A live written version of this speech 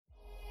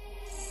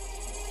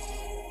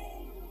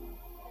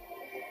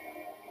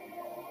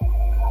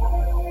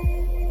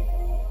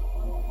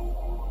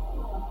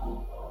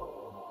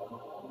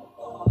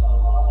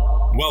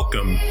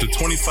Welcome to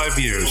 25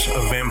 Years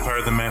of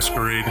Vampire the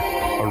Masquerade,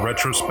 a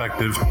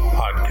retrospective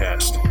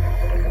podcast.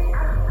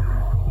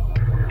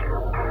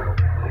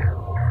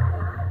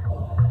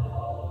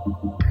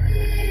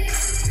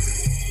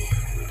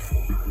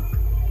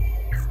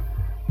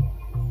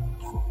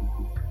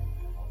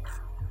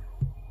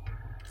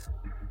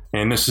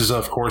 And this is,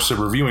 of course, a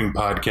reviewing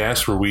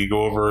podcast where we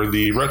go over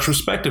the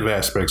retrospective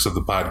aspects of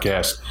the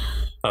podcast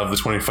of the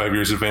 25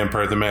 Years of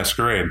Vampire the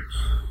Masquerade.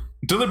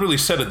 Deliberately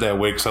said it that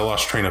way because I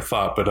lost train of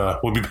thought,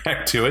 but we'll be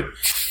back to it.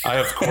 I,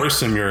 of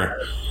course, am your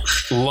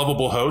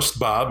lovable host,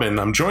 Bob, and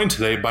I'm joined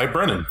today by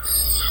Brennan.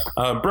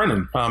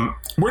 Brennan,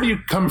 where do you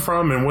come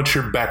from and what's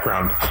your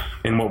background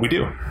in what we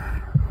do?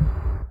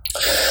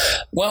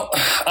 Well,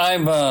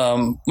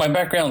 my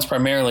background's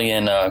primarily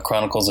in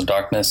Chronicles of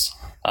Darkness.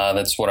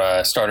 That's what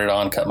I started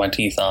on, cut my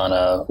teeth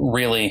on,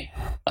 really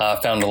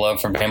found a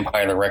love for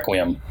Vampire the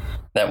Requiem.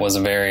 That was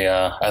a very,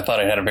 I thought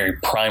it had a very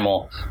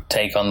primal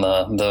take on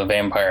the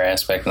vampire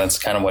aspect, and that's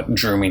kind of what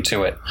drew me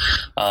to it.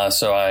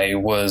 So I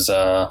was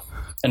a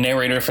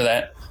narrator for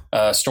that,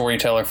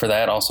 storyteller for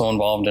that, also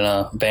involved in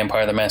a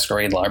Vampire the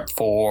Masquerade LARP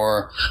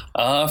for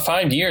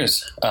 5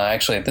 years,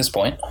 actually, at this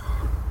point.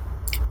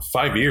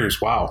 5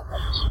 years, wow.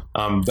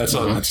 That's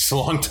a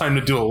long time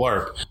to do a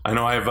LARP. I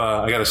know I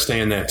got to stay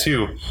in that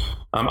too.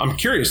 I'm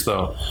curious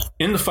though,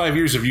 in the 5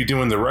 years of you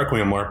doing the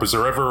Requiem LARP, was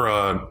there ever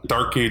a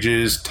Dark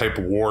Ages type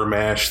war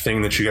mash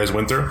thing that you guys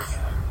went through?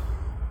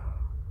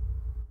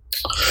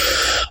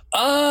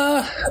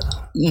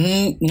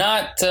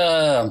 Not,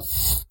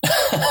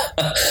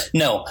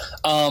 no.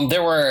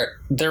 There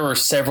were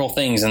several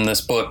things in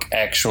this book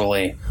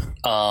actually,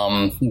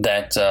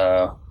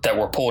 that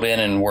were pulled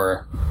in and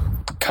were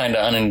kind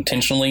of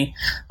unintentionally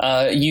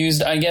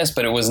used, I guess,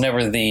 but it was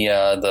never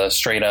the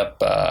straight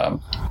up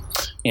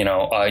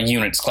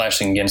units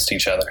clashing against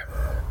each other,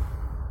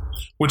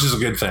 which is a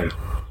good thing.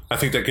 I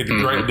think that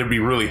could be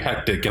really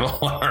hectic and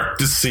hard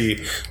to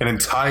see an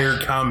entire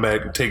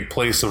combat take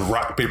place of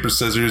rock paper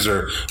scissors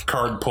or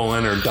card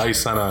pulling or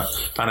dice on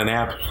an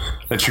app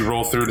that you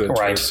roll through to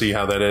try to see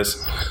how that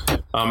is.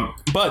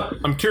 But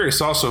I'm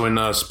curious also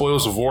in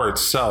Spoils of War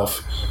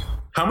itself,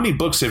 how many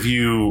books have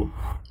you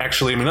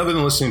actually, other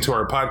than listening to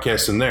our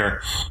podcast in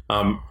there,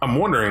 I'm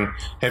wondering,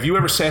 have you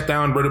ever sat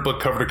down, read a book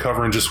cover to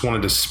cover, and just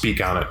wanted to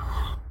speak on it?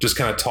 Just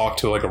kind of talk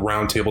to like a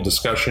roundtable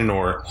discussion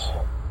or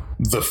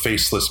the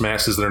faceless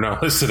masses that are now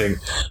listening,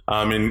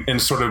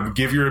 and sort of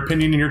give your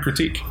opinion and your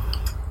critique?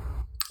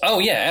 Oh,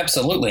 yeah,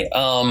 absolutely.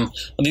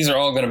 These are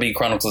all going to be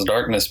Chronicles of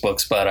Darkness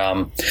books, but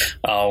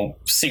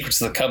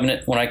Secrets of the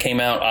Covenant, when I came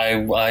out,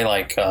 I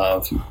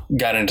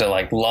got into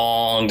like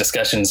long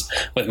discussions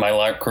with my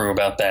LARP crew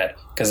about that,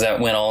 because that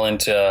went all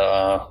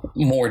into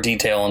more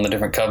detail on the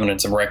different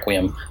covenants of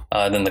Requiem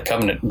than the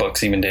Covenant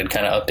books even did,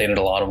 kind of updated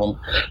a lot of them.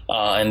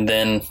 And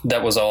then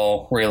that was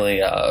all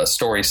really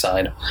story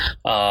side.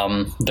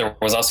 There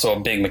was also a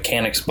big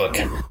mechanics book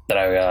that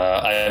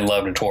I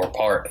loved and tore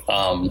apart.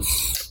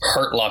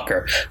 Hurt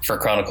Locker for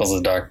Chronicles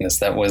of Darkness.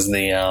 That was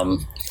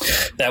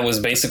that was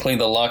basically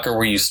the locker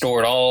where you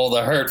stored all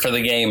the hurt for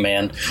the game,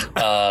 man.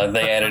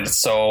 They added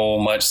so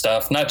much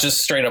stuff, not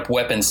just straight up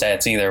weapon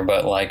stats either,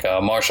 but like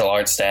martial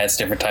arts stats,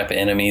 different type of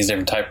enemies,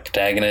 different type of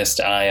protagonists.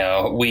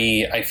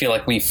 I feel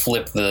like we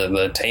flipped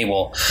the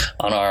table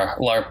on our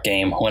LARP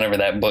game whenever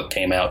that book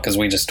came out, because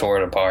we just tore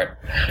it apart.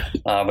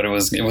 But it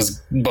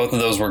was both of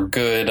those were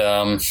good.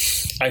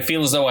 I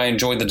feel as though I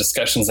enjoyed the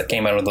discussions that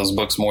came out of those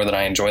books more than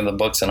I enjoyed the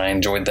books, and I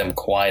enjoyed them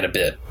quite a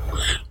bit.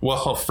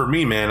 Well, for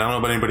me, man, I don't know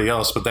about anybody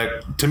else, but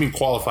that to me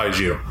qualifies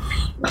you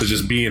to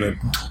just be not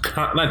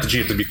that you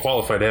have to be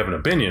qualified to have an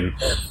opinion,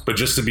 but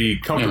just to be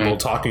comfortable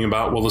talking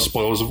about, the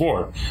Spoils of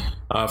War.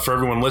 For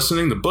everyone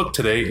listening, the book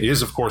today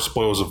is, of course,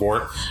 Spoils of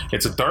War.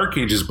 It's a Dark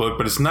Ages book,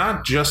 but it's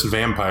not just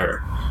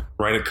vampire,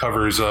 right? It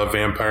covers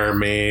vampire,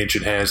 mage.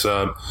 It has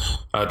a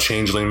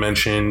changeling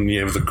mention.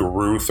 You have the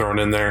Guru thrown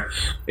in there.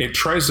 It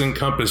tries to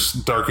encompass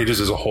Dark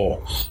Ages as a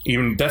whole,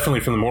 even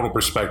definitely from the mortal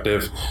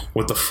perspective,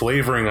 with the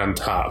flavoring on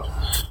top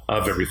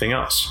of everything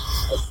else.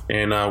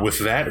 And with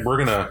that,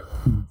 we're going to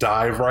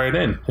dive right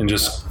in and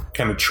just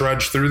kind of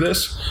trudge through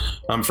this.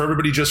 For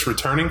everybody just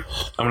returning,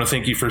 I want to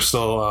thank you for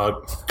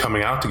still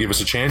coming out to give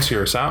us a chance,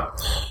 hear us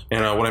out.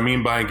 And what I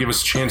mean by give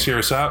us a chance, hear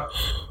us out,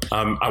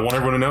 I want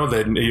everyone to know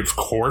that, of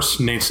course,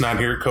 Nate's not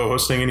here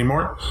co-hosting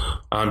anymore.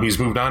 He's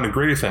moved on to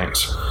greater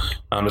things.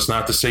 It's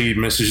not to say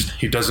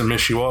he doesn't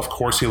miss you all. Of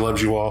course, he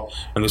loves you all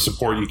and the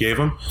support you gave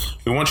him.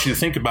 We want you to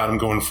think about him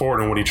going forward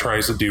and what he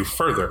tries to do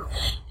further.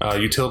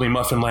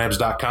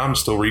 UtilityMuffinLabs.com is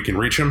still where you can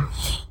reach him,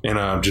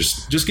 and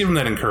just give him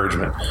that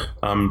encouragement.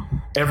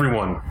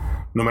 Everyone,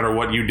 no matter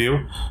what you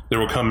do, there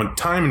will come a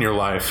time in your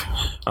life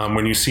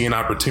when you see an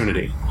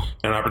opportunity.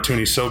 An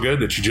opportunity so good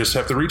that you just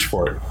have to reach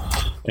for it.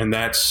 And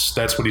that's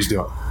what he's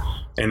doing.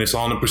 And it's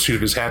all in the pursuit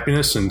of his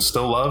happiness and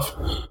still love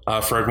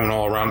for everyone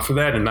all around for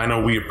that. And I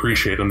know we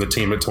appreciate him, the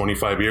team at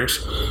 25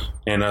 years.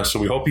 And so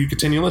we hope you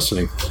continue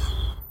listening.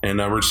 And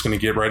we're just going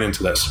to get right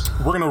into this.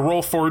 We're going to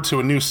roll forward to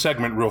a new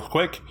segment real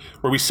quick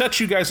where we set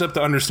you guys up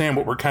to understand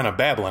what we're kind of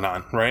babbling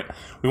on, right?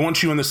 We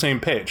want you on the same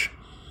page.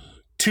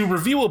 to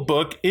review a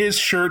book is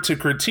sure to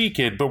critique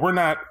it, but we're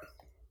not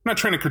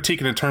trying to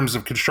critique it in terms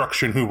of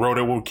construction, who wrote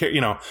it, we'll care,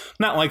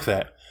 not like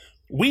that.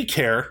 We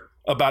care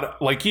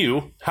about, like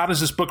you, how does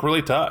this book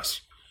relate to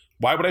us?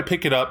 Why would I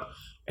pick it up,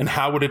 and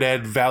how would it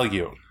add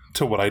value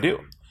to what I do?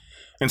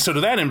 And so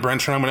to that end,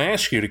 Brent, I'm going to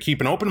ask you to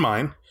keep an open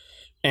mind.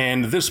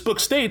 And this book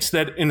states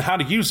that in how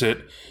to use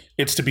it,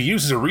 it's to be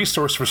used as a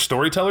resource for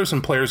storytellers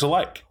and players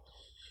alike.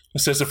 It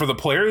says that for the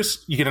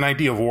players, you get an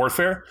idea of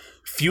warfare,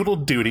 feudal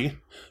duty,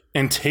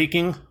 and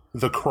taking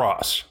the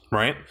cross,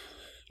 right?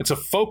 It's a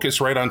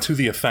focus right onto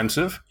the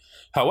offensive.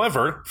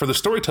 However, for the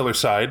storyteller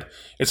side,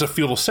 it's a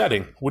feudal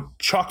setting,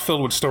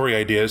 chock-filled with story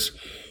ideas,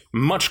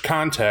 much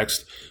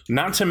context,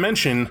 not to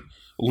mention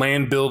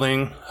land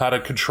building, how to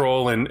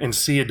control and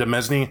see a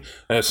demesne.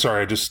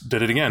 Sorry, I just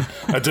did it again.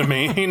 A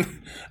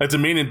domain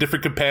in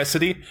different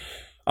capacity.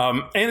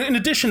 And in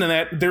addition to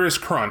that, there is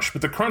crunch.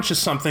 But the crunch is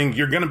something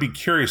you're going to be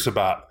curious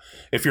about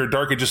if you're a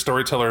Dark Ages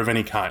storyteller of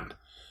any kind,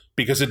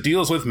 because it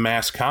deals with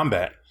mass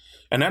combat.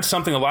 And that's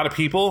something a lot of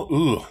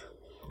people,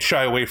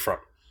 shy away from.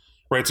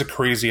 Right? It's a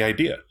crazy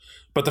idea.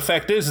 But the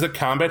fact is that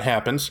combat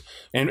happens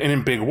and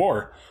in big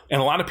war. And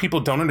a lot of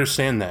people don't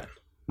understand that.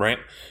 Right?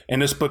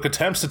 And this book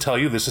attempts to tell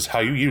you this is how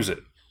you use it.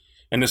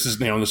 And this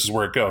is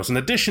where it goes. In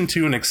addition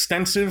to an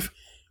extensive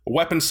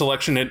weapon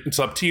selection, it's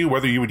up to you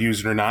whether you would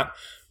use it or not.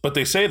 But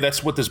they say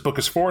that's what this book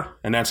is for,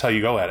 and that's how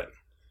you go at it.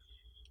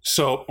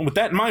 So with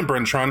that in mind,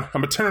 Brentron,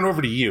 I'm going to turn it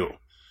over to you.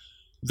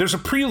 There's a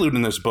prelude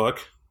in this book.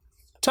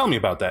 Tell me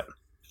about that.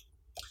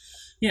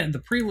 Yeah, the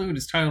prelude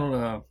is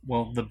titled,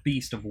 The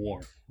Beast of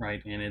War,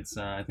 right? And it's,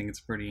 I think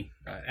it's a pretty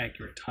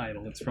accurate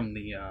title. It's from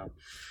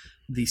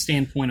the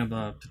standpoint of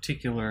a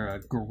particular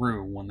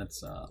guru, one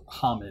that's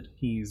Hamid.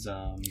 He's...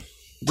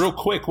 Real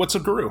quick, what's a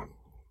guru?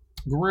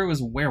 Guru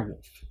is a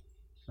werewolf.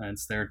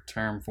 It's their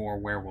term for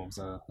werewolves.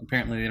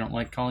 Apparently they don't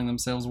like calling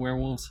themselves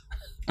werewolves.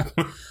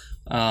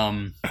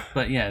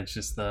 But yeah, it's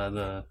just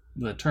the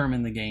term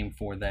in the game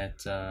for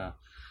that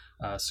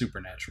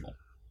supernatural.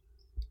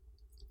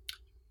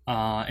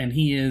 And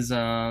he is...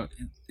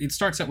 it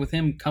starts out with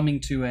him coming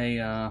to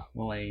a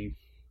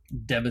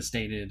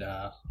devastated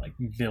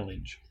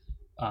village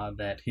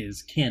that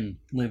his kin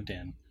lived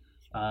in.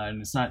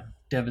 And it's not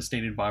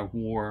devastated by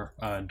war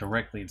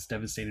directly, it's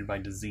devastated by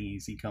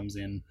disease. He comes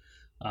in,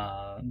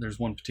 there's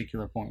one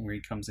particular point where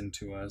he comes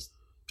into a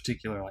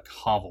particular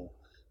hovel,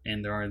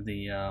 and there are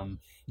the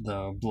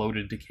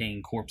bloated,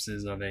 decaying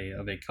corpses of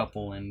a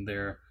couple, and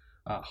they're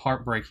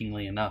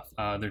heartbreakingly enough,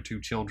 their two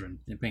children.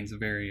 It paints a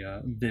very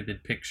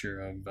vivid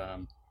picture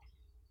of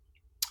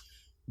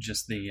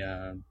just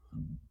the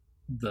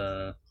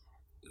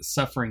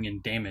suffering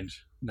and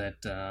damage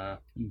that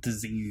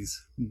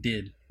disease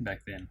did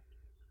back then.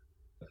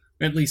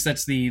 At least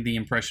that's the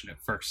impression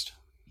at first.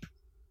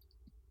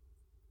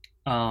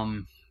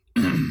 Not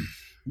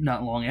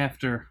long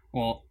after,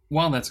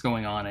 while that's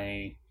going on,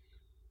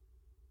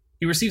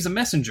 he receives a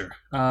messenger.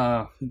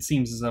 It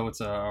seems as though it's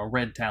a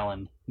red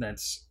talon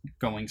that's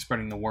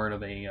spreading the word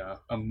of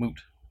a moot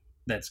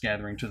that's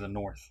gathering to the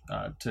north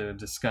to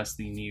discuss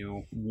the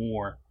new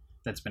war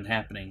that's been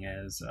happening.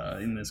 As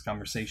in this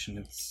conversation,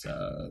 it's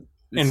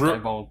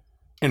divulged.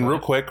 And real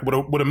quick,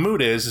 what a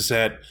moot is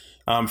that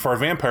for our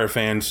vampire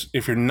fans,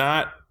 if you're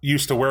not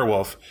used to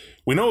werewolf,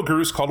 we know a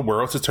guru's called a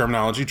werewolf. It's a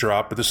terminology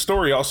drop, but the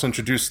story also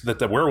introduced that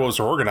the werewolves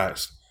are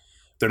organized.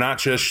 They're not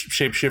just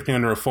shape-shifting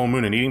under a full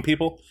moon and eating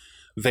people.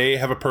 They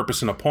have a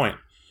purpose and a point.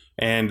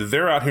 And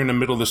they're out here in the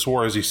middle of this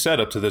war, as he said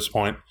up to this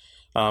point,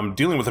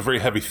 dealing with a very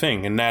heavy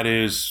thing, and that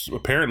is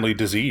apparently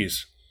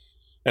disease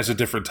as a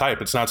different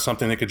type. It's not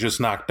something they could just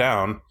knock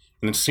down,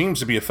 and it seems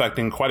to be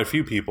affecting quite a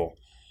few people.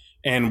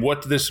 And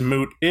what this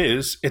moot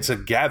is, it's a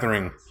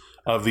gathering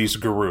of these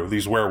guru,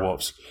 these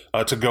werewolves,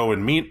 to go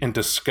and meet and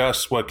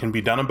discuss what can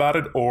be done about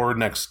it or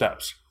next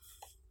steps.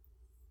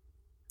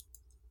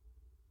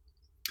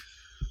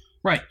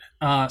 Right.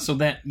 So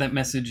that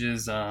message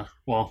is,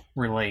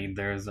 relayed.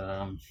 There's,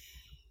 I'm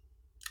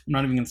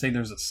not even going to say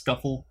there's a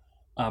scuffle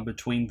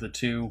between the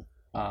two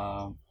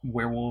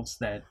werewolves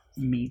that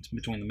meet,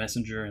 between the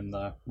messenger and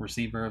the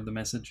receiver of the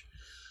message.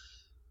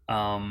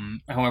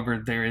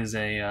 However, there is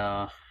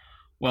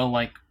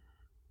like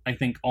I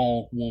think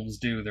all wolves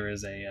do, there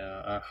is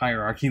a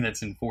hierarchy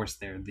that's enforced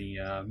there.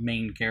 The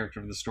main character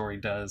of the story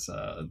does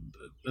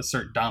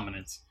assert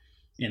dominance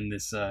in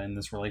this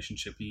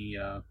relationship. He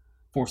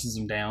forces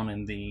him down,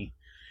 and the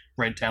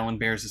red talon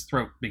bears his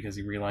throat because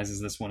he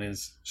realizes this one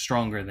is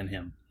stronger than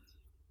him.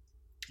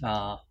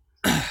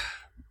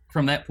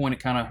 From that point, it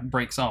kind of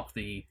breaks off.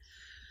 The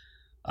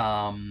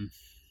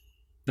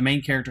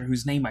main character,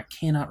 whose name I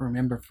cannot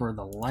remember for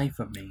the life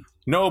of me.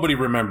 Nobody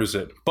remembers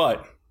it,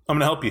 but I'm going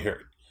to help you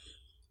here.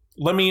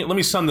 Let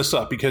me sum this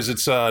up, because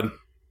it's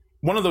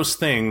one of those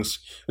things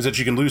is that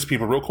you can lose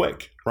people real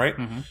quick, right?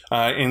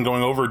 Mm-hmm. In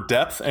going over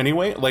depth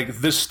anyway. Like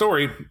this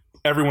story,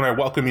 everyone, I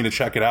welcome you to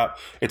check it out.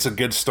 It's a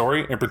good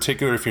story, in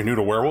particular if you're new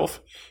to werewolf.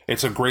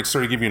 It's a great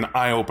story to give you an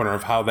eye opener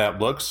of how that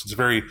looks.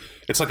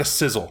 It's like a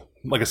sizzle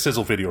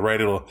video, right?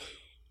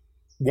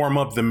 warm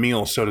up the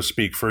meal, so to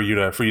speak, for you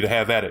to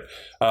have at it.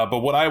 But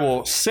what I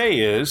will say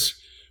is,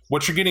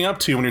 what you're getting up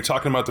to when you're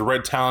talking about the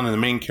Red Talon and the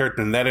main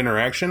character and that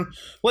interaction,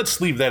 let's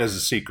leave that as a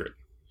secret.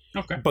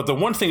 Okay. But the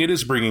one thing it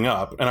is bringing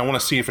up, and I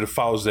want to see if it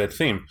follows that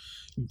theme.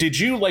 Did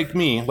you, like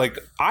me,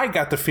 I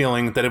got the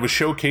feeling that it was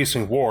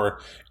showcasing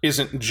war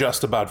isn't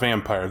just about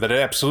vampire, that it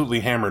absolutely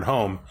hammered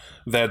home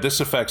that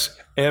this affects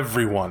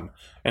everyone,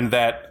 and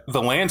that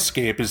the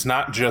landscape is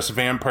not just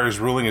vampires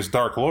ruling as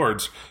dark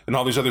lords and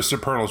all these other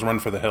supernals run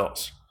for the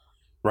hills,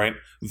 right?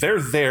 They're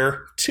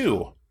there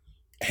too,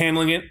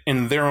 handling it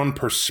in their own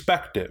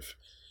perspective.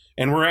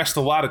 And we're asked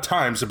a lot of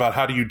times about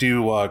how do you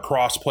do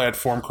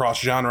cross-platform,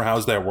 cross-genre,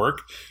 how's that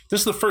work?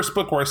 This is the first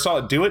book where I saw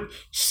it do it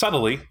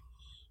subtly,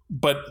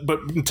 but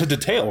to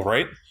detail,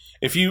 right?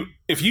 If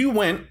you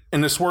went,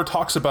 and this war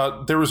talks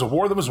about there was a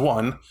war that was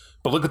won,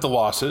 but look at the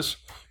losses,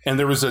 and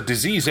there was a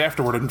disease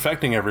afterward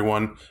infecting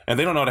everyone, and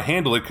they don't know how to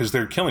handle it because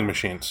they're killing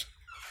machines,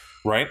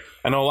 right?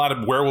 I know a lot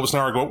of werewolves now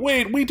are going,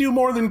 wait, we do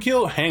more than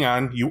kill. Hang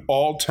on, you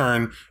all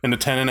turn into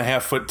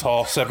 10.5 foot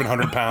tall,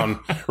 700 pound,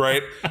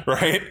 right?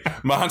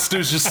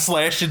 Monsters just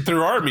slashing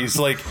through armies.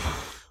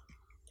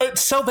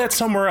 Sell that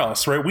somewhere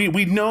else, right?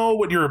 We know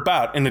what you're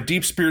about, and the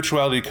deep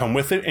spirituality come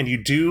with it, and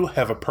you do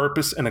have a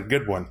purpose and a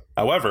good one.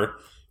 However,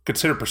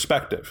 consider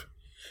perspective.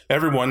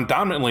 Everyone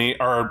dominantly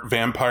are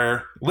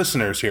vampire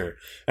listeners here,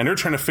 and they're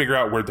trying to figure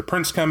out where the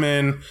prince come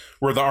in,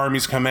 where the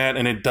armies come at,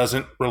 and it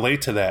doesn't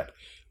relate to that.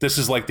 This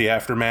is like the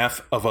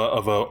aftermath of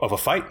a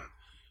fight.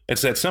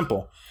 It's that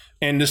simple.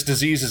 And this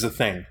disease is a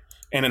thing,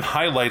 and it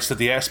highlights that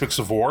the aspects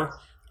of war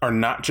are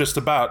not just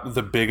about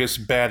the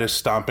biggest, baddest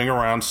stomping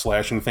around,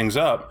 slashing things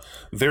up.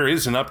 There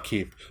is an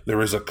upkeep.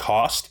 There is a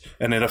cost,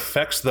 and it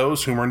affects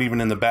those who weren't even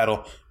in the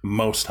battle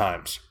most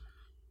times.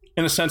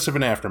 In a sense of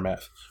an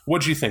aftermath.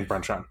 What do you think,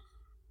 Brentron?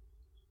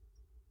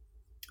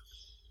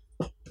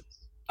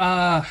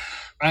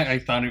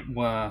 I thought it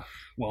was,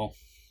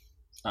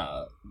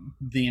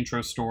 the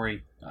intro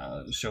story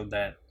showed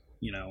that,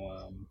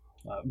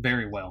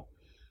 very well.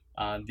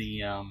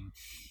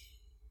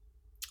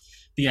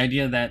 The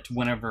idea that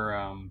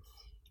whenever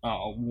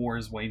war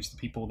is waged, the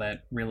people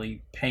that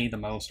really pay the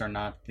most are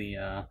not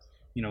the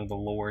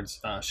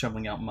lords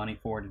shoveling out money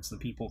for it. It's the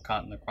people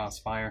caught in the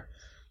crossfire.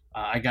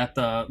 I got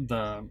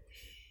the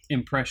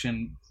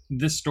impression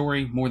this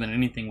story, more than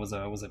anything, was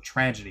a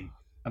tragedy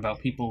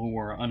about people who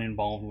were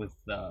uninvolved with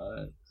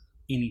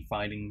any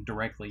fighting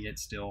directly, yet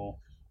still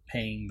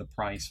paying the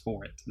price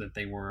for it.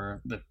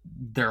 That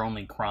their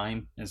only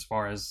crime, as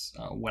far as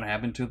what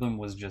happened to them,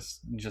 was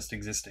just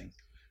existing.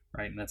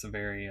 Right, and that's a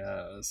very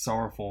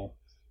sorrowful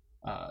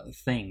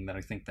thing that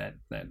I think that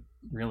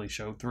really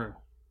showed through.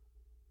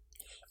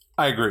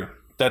 I agree.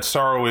 That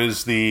sorrow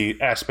is the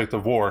aspect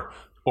of war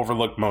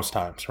overlooked most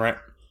times, right?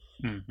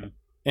 Mm-hmm.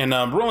 And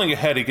rolling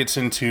ahead, it gets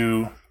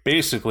into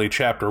basically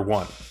chapter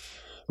 1.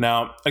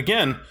 Now,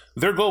 again,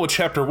 their goal with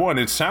chapter 1,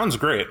 it sounds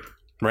great,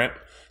 right?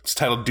 It's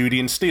titled Duty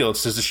and Steel. It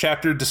says this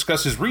chapter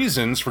discusses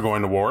reasons for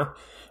going to war,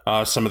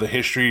 some of the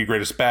history,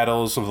 greatest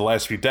battles of the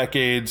last few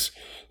decades,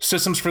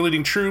 systems for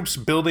leading troops,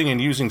 building and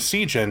using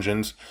siege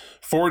engines,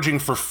 foraging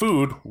for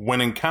food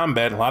when in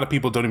combat. A lot of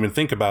people don't even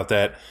think about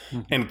that.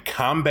 Mm-hmm. And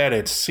combat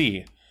at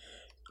sea.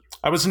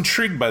 I was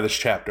intrigued by this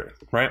chapter,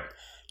 right?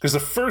 Because the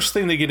first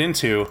thing they get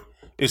into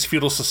is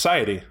feudal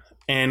society.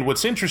 And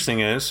what's interesting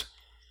is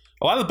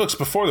a lot of the books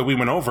before that we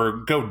went over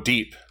go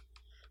deep.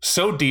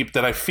 So deep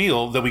that I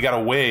feel that we got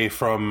away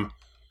from,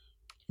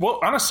 well,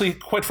 honestly,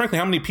 quite frankly,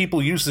 how many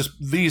people use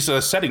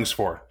these settings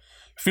for?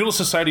 Feudal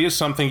society is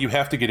something you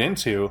have to get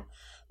into,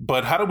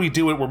 but how do we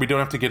do it where we don't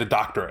have to get a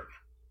doctorate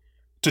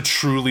to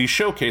truly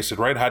showcase it,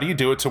 right? How do you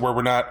do it to where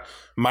we're not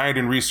mired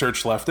in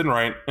research left and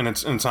right, and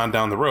it's on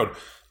down the road?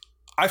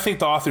 I think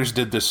the authors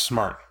did this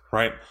smart,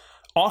 right?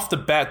 Off the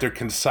bat, they're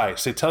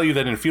concise. They tell you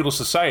that in feudal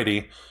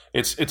society,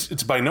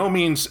 it's by no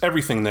means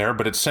everything there,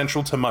 but it's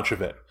central to much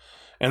of it.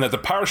 And that the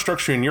power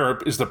structure in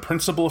Europe is the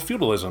principle of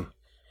feudalism,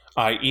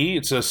 i.e.,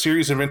 it's a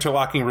series of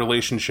interlocking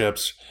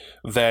relationships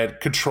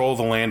that control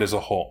the land as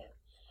a whole.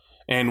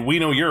 And we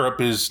know Europe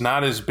is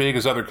not as big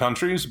as other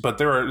countries, but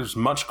there is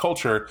much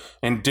culture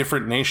and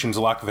different nations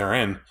locked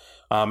therein.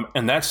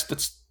 And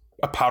that's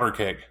a powder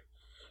keg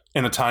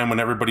in a time when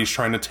everybody's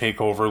trying to take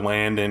over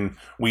land and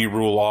we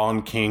rule all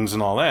and kings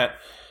and all that.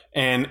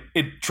 And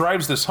it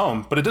drives this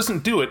home, but it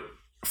doesn't do it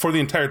for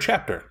the entire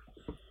chapter,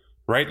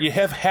 right? You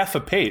have half a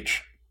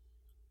page.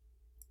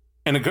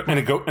 And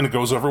it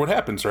goes over what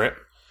happens, right?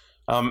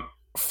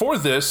 For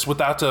this,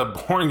 without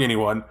boring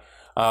anyone,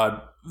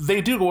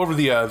 they do go over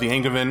the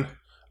Angevin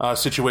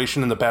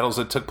situation and the battles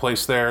that took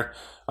place there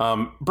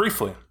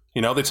briefly.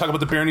 You know, they talk about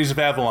the baronies of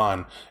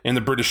Avalon and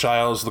the British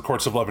Isles, the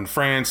courts of love in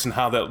France, and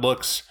how that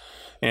looks.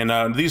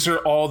 And these are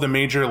all the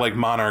major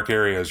monarch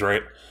areas,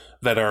 right,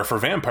 that are for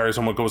vampires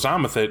and what goes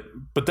on with it.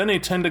 But then they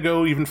tend to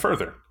go even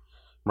further.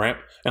 Right?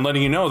 And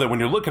letting you know that when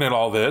you're looking at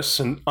all this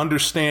and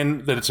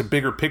understand that it's a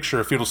bigger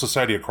picture of feudal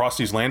society across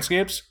these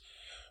landscapes,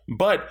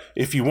 but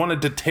if you want a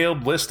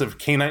detailed list of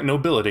Cainite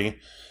nobility,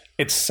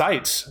 it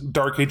cites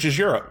Dark Ages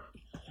Europe.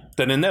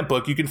 Then in that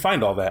book, you can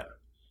find all that.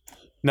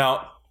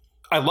 Now,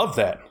 I love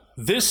that.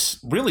 This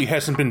really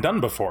hasn't been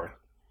done before.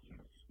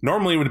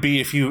 Normally it would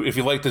be if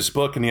you like this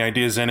book and the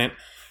ideas in it,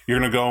 you're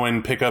going to go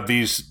and pick up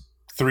these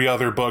 3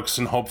 other books,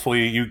 and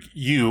hopefully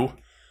you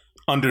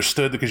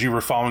understood, because you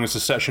were following a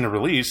succession of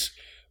release,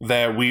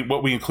 that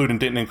what we include and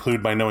didn't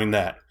include by knowing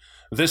that.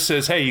 This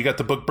says, hey, you got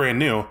the book brand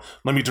new.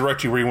 Let me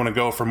direct you where you want to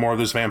go for more of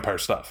this vampire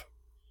stuff.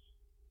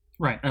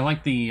 Right.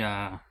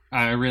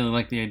 I really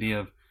like the idea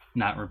of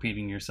not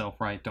repeating yourself,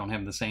 right? Don't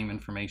have the same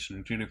information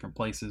in 2 different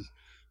places.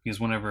 Because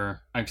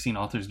whenever I've seen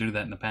authors do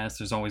that in the past,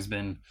 there's always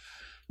been,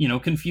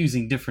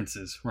 confusing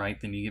differences, right?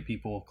 Then you get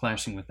people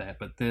clashing with that.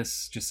 But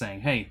this, just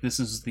saying, hey, this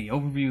is the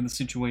overview of the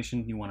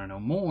situation. You want to know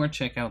more?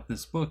 Check out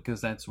this book,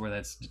 because that's where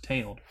that's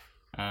detailed.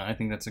 I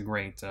think that's a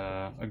great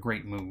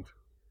move.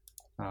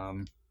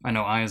 I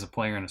know I, as a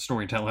player and a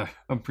storyteller,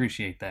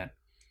 appreciate that.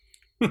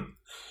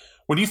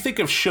 When you think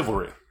of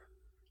chivalry,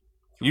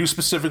 you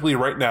specifically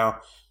right now,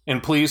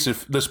 and please,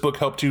 if this book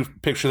helped you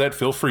picture that,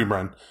 feel free,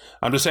 Bren.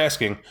 I'm just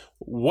asking,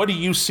 what do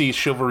you see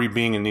chivalry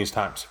being in these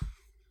times?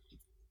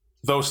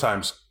 Those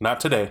times, not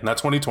today, not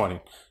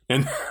 2020,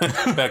 and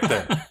back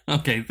then.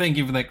 Okay, thank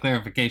you for that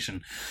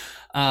clarification.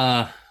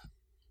 What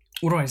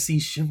do I see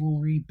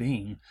chivalry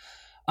being?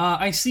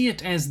 I see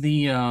it as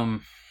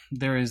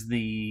there is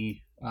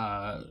the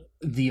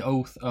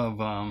oath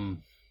of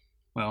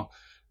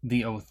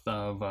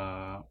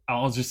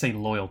I'll just say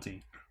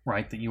loyalty,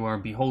 right? That you are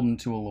beholden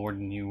to a lord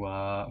and you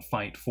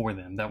fight for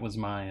them. That was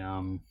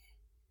my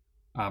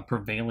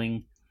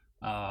prevailing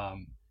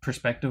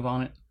perspective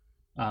on it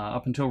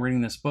up until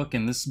reading this book,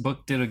 and this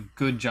book did a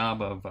good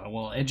job of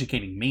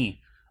educating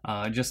me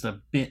just a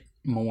bit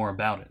more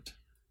about it,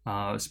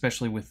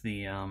 especially with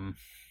the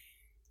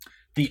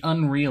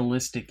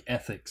unrealistic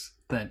ethics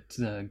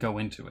that go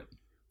into it.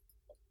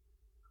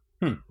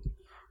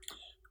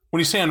 When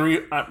you say go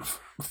into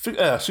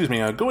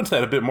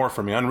that a bit more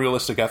for me.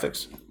 Unrealistic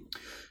ethics.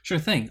 Sure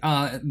thing.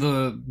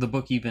 The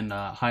book even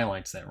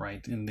highlights that,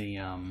 right? In the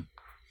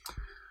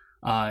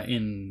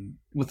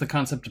with the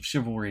concept of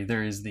chivalry,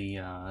 there is the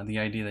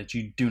idea that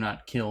you do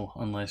not kill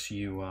unless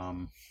you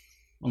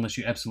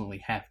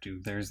absolutely have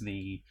to. There's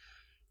the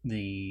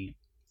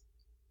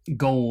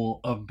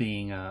goal of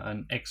being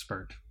an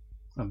expert,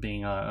 of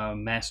being a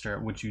master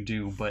at what you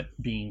do, but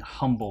being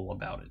humble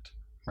about it.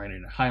 Right,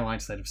 and it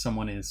highlights that if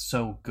someone is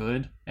so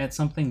good at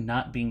something,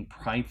 not being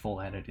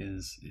prideful at it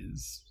is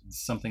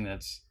something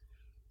that's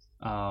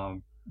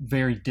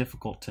very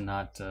difficult to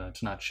not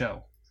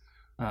show,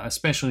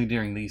 especially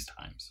during these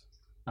times.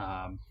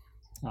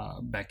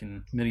 Back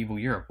in medieval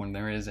Europe, when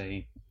there is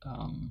a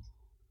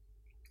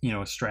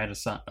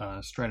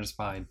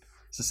stratified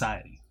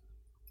society.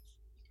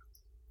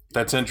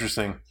 That's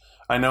interesting.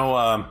 I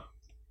know.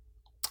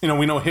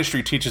 We know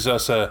history teaches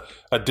us a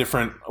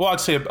different,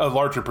 I'd say a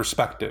larger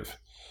perspective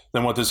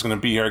than what this is going to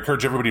be here. I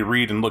encourage everybody to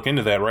read and look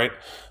into that, right?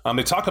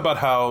 They talk about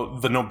how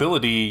the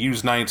nobility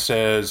use knights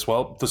as,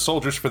 the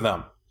soldiers for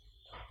them,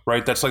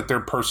 right? That's like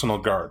their personal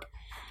guard.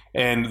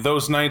 And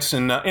those knights,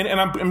 and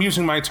I'm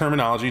using my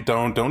terminology,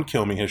 don't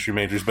kill me, history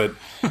majors, but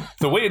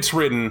the way it's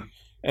written,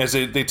 as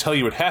they tell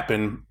you what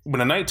happened, when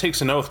a knight takes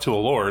an oath to a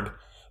lord,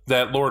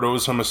 that lord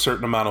owes him a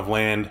certain amount of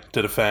land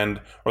to defend,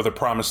 or the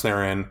promise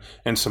therein,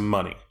 and some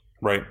money,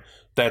 right?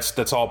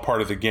 That's all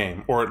part of the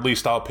game. Or at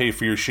least I'll pay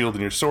for your shield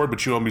and your sword,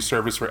 but you owe me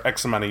service for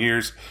X amount of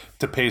years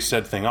to pay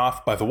said thing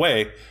off. By the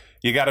way,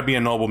 you got to be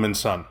a nobleman's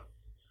son.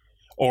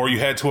 Or you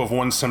had to have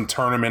won some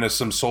tournament as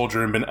some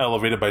soldier and been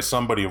elevated by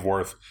somebody of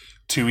worth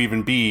to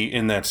even be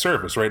in that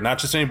service, right? Not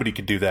just anybody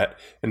could do that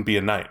and be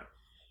a knight.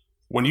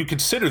 When you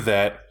consider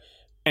that,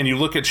 and you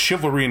look at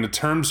chivalry in the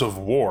terms of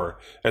war,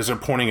 as they're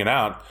pointing it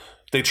out,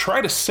 they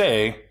try to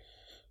say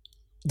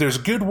there's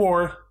good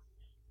war,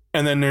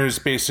 and then there's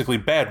basically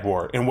bad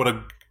war. And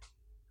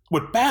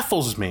what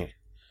baffles me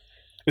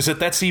is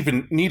that that's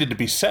even needed to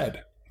be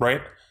said,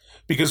 right?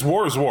 Because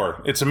war is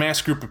war. It's a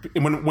mass group.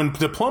 When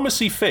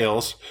diplomacy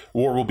fails,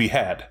 war will be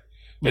had.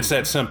 It's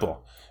that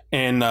simple.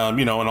 And,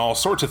 and all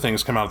sorts of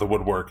things come out of the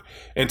woodwork.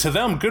 And to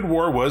them, good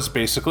war was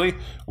basically,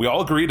 we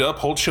all agreed to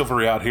uphold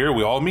chivalry out here.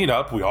 We all meet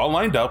up. We all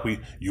lined up.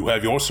 You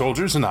have your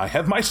soldiers and I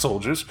have my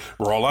soldiers.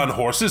 We're all on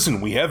horses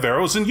and we have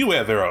arrows and you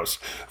have arrows.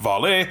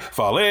 Valet,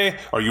 valet.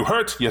 Are you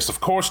hurt? Yes,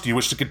 of course. Do you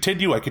wish to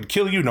continue? I could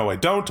kill you. No, I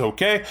don't.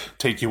 Okay.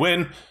 Take you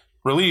in.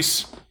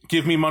 Release.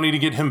 Give me money to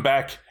get him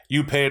back.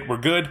 You pay it. We're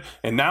good.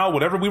 And now,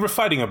 whatever we were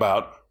fighting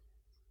about,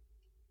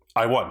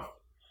 I won.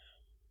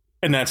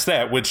 And that's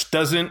that, which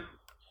doesn't,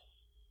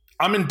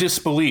 I'm in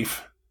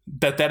disbelief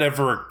that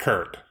ever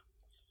occurred.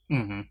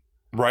 Mm-hmm.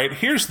 Right?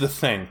 Here's the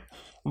thing.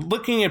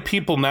 Looking at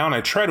people now, and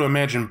I try to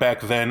imagine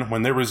back then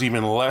when there was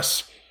even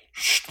less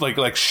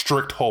like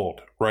strict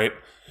hold, right?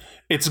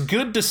 It's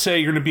good to say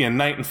you're going to be a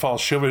knight and follow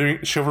chivalry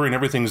and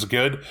everything's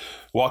good,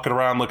 walking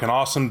around looking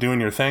awesome,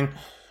 doing your thing.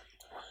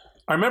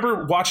 I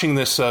remember watching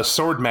this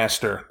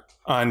Swordmaster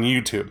on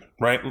YouTube,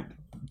 right?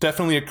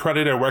 Definitely a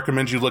credit. I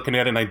recommend you looking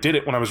at it, and I did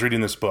it when I was reading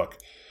this book.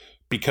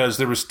 Because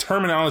there was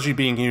terminology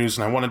being used,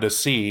 and I wanted to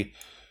see,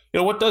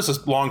 what does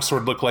a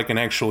longsword look like in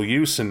actual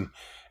use? And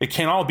it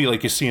can't all be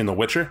like you see in The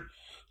Witcher.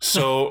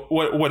 So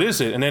what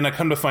is it? And then I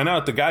come to find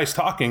out the guy's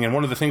talking, and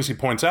one of the things he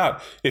points out,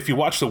 if you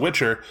watch The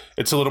Witcher,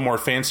 it's a little more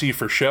fancy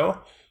for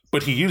show,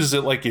 but he uses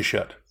it like you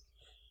should,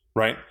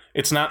 right?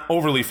 It's not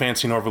overly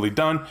fancy and overly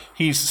done.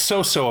 He's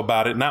so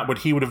about it, not what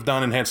he would have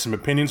done, and had some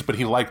opinions, but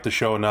he liked the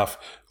show enough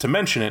to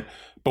mention it.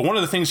 But one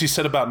of the things he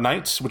said about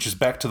knights, which is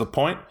back to the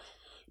point,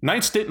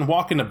 knights didn't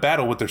walk into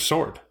battle with their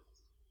sword.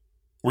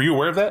 Were you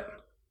aware of that?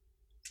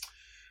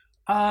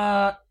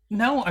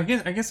 No, I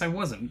guess I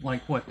wasn't.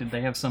 Like, what, did they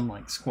have some,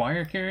 like,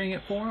 squire carrying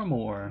it for them,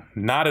 or?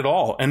 Not at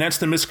all, and that's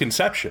the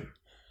misconception,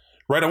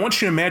 right? I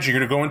want you to imagine you're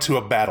going to go into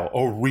a battle,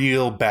 a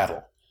real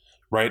battle,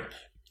 right?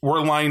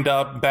 We're lined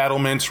up,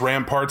 battlements,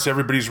 ramparts,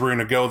 everybody's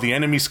ready to go. The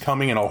enemy's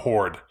coming in a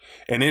horde,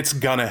 and it's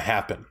gonna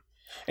happen.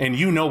 And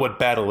you know what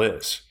battle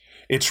is.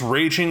 It's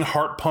raging,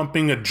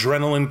 heart-pumping,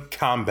 adrenaline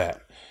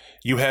combat.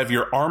 You have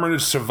your armor to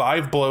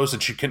survive blows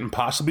that you couldn't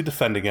possibly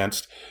defend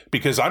against,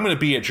 because I'm going to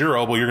be at your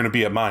elbow, you're going to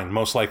be at mine,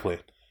 most likely.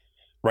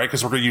 Right?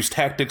 Because we're going to use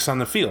tactics on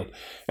the field.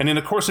 And in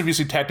the course of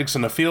using tactics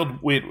on the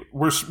field,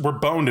 we're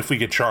boned if we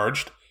get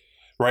charged,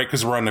 right?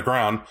 Because we're on the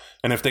ground.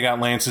 And if they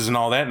got lances and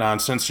all that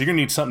nonsense, so you're going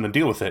to need something to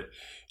deal with it.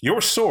 Your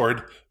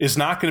sword is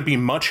not going to be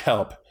much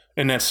help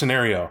in that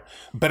scenario.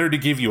 Better to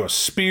give you a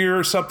spear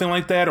or something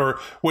like that, or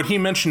what he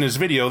mentioned in his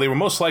video, they would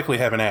most likely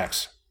have an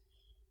axe.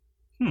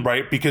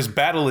 Right? Because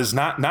battle is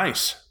not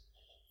nice.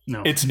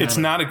 No, it's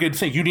not a good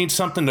thing. You need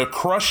something to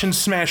crush and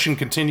smash and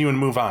continue and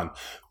move on.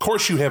 Of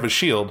course you have a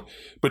shield,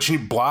 but you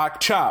need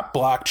block, chop.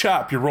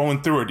 You're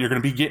rolling through it. You're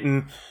going to be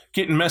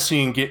getting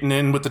messy and getting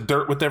in with the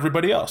dirt with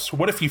everybody else.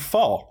 What if you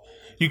fall?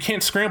 You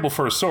can't scramble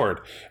for a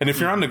sword. And if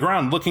you're on the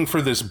ground looking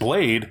for this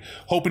blade,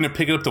 hoping to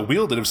pick it up to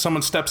wield it, if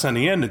someone steps on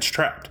the end, it's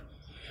trapped.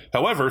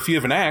 However, if you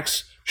have an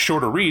axe,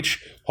 shorter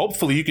reach,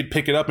 hopefully you could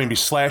pick it up, maybe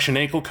slash an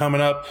ankle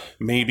coming up,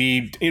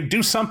 maybe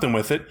do something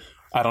with it.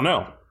 I don't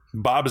know.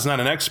 Bob is not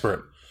an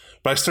expert.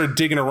 But I started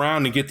digging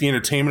around to get the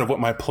entertainment of what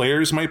my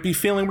players might be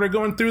feeling when they're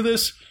going through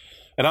this.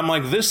 And I'm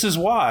like, this is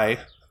why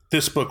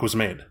this book was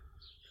made.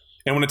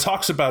 And when it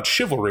talks about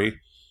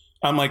chivalry,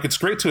 I'm like, it's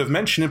great to have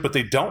mentioned it, but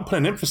they don't put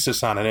an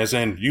emphasis on it, as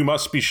in, you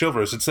must be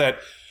chivalrous. It's that,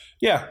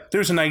 yeah,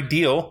 there's an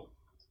ideal.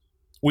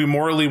 We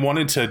morally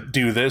wanted to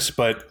do this,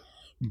 but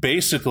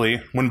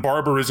basically, when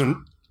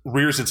barbarism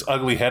rears its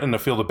ugly head in the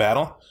field of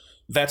battle,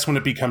 that's when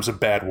it becomes a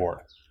bad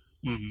war.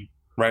 Mm-hmm.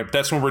 Right?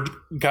 That's when we're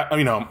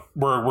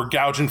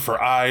gouging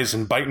for eyes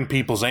and biting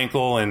people's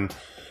ankle and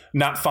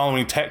not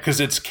following because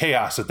it's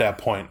chaos at that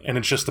point, and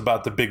it's just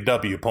about the big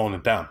W pulling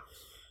it down.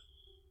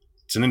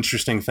 It's an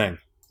interesting thing.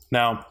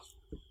 Now,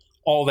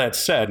 all that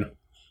said,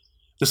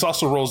 this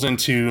also rolls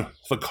into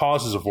the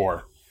causes of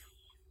war.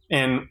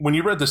 And when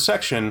you read this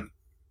section,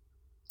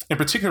 in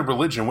particular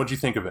religion, what did you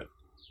think of it?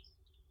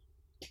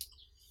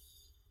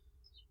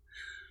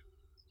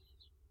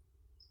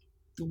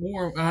 The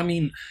war, I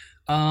mean,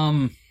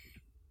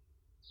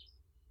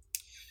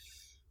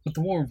 with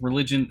the war of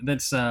religion,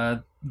 that's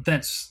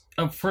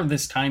for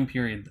this time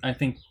period. I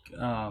think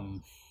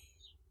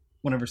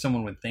whenever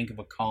someone would think of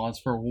a cause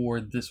for a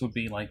war, this would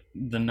be like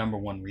the number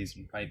one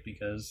reason, right?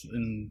 Because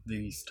in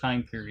these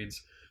time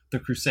periods, the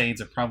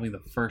Crusades are probably the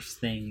first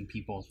thing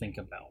people think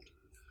about.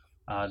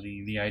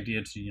 The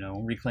idea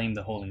to reclaim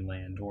the Holy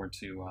Land or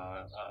to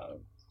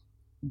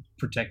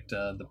protect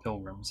the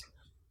pilgrims,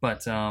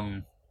 but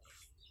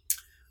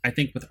I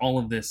think with all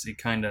of this, it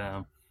kind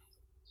of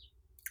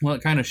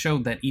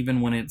showed that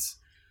even when it's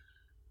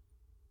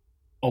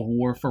a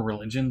war for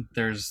religion,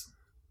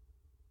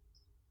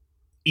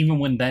 even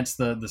when that's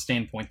the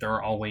standpoint, there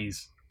are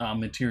always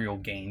material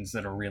gains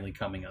that are really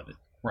coming of it,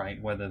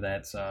 right? Whether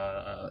that's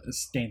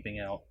stamping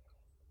out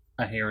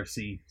a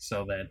heresy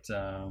so that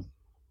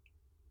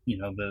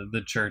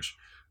the church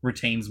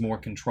retains more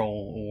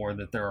control, or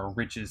that there are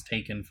riches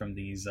taken from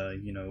these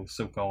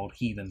so-called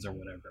heathens or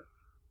whatever.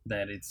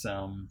 That it's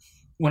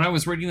when I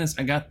was reading this,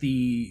 I got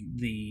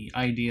the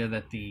idea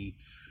that a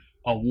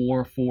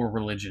war for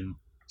religion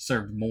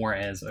served more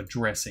as a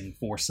dressing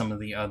for some of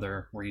the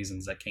other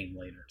reasons that came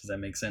later. Does that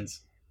make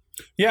sense?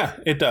 Yeah,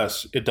 it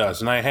does. It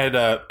does. And I had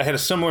a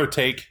similar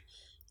take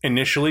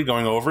initially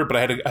going over it, but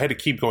I had to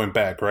keep going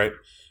back. Right,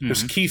 mm-hmm.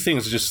 There's key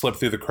things that just slipped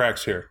through the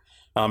cracks here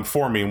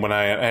for me when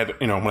I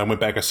went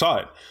back. I saw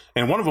it,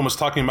 and one of them was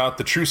talking about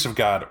the truce of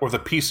God or the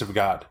peace of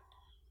God.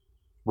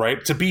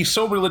 Right, to be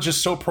so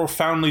religious, so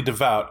profoundly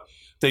devout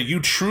that you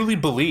truly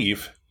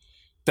believe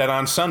that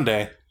on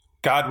Sunday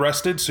God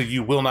rested, so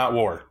you will not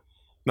war,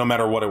 no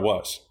matter what it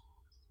was.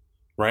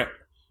 Right?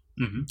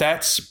 Mm-hmm.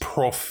 That's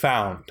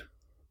profound.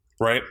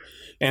 Right?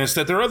 And it's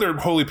that there are other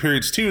holy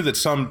periods too that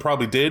some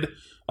probably did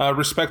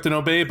respect and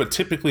obey, but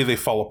typically they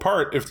fall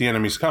apart if the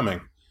enemy's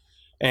coming.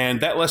 And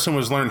that lesson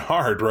was learned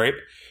hard, right?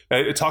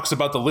 It talks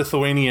about the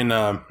Livonian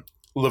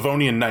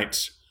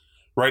Knights,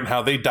 right? And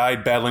how they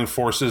died battling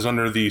forces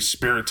under the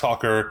spirit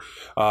talker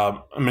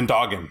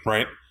Mindogan,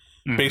 right?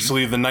 Mm-hmm.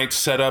 Basically, the knights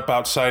set up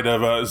outside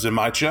of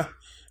Zemacha,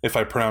 if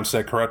I pronounced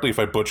that correctly. If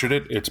I butchered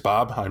it, it's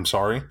Bob. I'm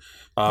sorry,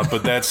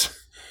 but that's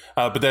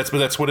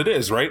what it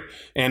is, right?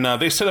 And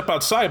they set up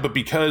outside, but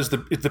because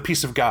the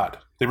peace of God,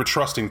 they were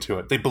trusting to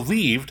it. They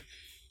believed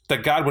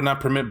that God would not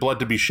permit blood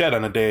to be shed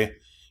on a day,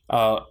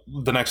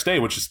 the next day,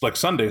 which is like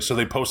Sunday. So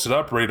they posted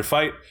up, ready to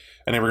fight,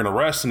 and they were going to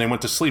rest, and they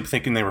went to sleep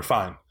thinking they were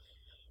fine.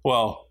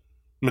 Well,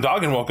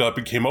 Medaghan woke up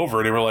and came over,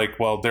 and they were like,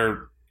 well,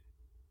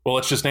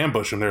 let's just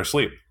ambush them. They're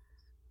asleep.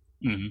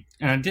 Mm-hmm.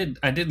 And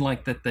I did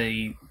like that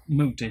they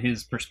moved to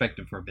his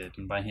perspective for a bit,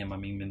 and by him I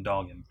mean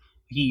Medaghan.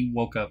 He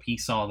woke up, he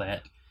saw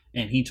that,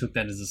 and he took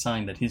that as a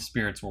sign that his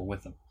spirits were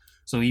with him.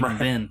 So even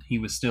then, he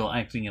was still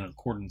acting in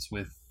accordance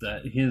with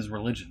his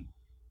religion.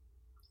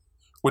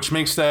 Which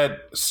makes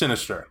that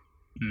sinister.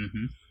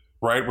 Mm-hmm.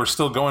 Right? We're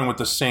still going with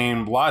the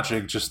same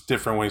logic, just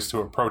different ways to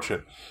approach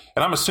it.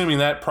 And I'm assuming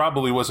that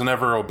probably wasn't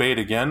ever obeyed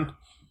again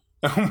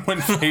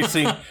when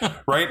facing,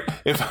 right?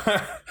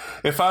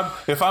 If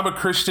I'm a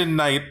Christian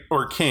knight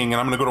or king and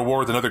I'm going to go to war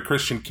with another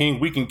Christian king,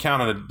 we can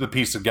count on the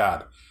peace of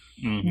God.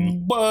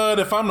 Mm-hmm. But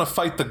if I'm going to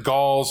fight the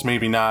Gauls,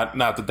 maybe not.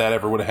 Not that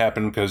ever would have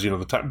happened because,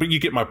 the time. But you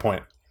get my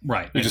point.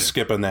 Right. You just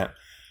skip on that.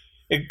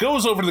 It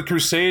goes over to the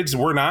Crusades.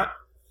 We're not.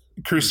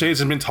 Crusades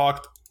have been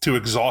talked to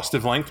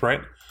exhaustive length,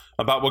 right?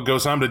 About what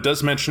goes on, but it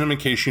does mention them in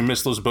case you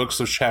missed those books,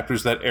 those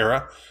chapters, that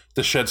era,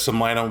 to shed some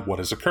light on what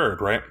has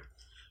occurred, right?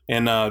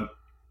 And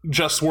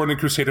Just War and the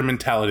Crusader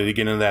mentality, to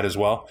get into that as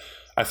well.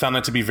 I found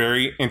that to be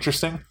very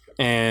interesting,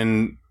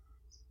 and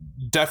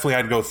definitely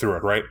I'd go through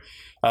it, right?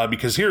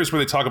 Because here's where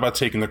they talk about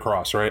taking the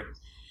cross, right?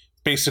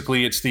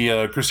 Basically, it's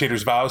the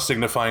Crusaders' vow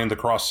signifying the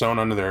cross sewn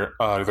under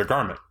their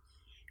garment,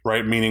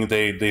 right? Meaning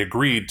they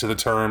agreed to the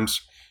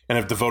terms and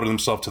have devoted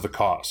themselves to the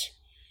cause.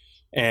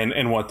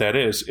 And what that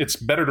is. It's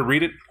better to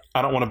read it.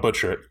 I don't want to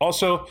butcher it.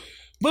 Also, a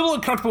little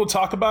uncomfortable to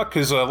talk about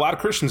because a lot of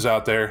Christians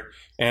out there,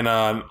 and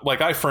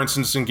like I, for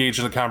instance, engaged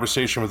in a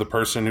conversation with a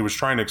person who was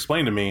trying to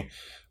explain to me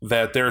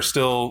that there are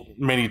still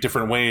many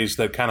different ways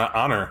that kind of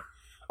honor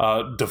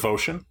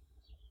devotion.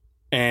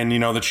 And,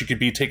 that you could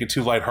be taken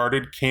too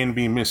lighthearted can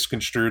be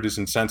misconstrued as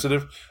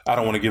insensitive. I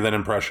don't want to give that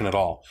impression at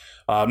all.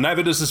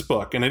 Neither does this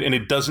book, and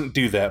it doesn't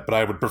do that. But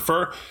I would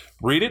prefer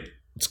read it.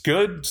 It's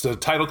good. It's a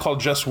title called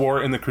Just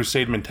War and the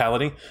Crusade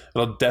Mentality.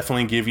 It'll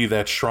definitely give you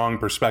that strong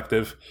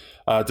perspective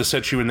to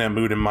set you in that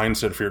mood and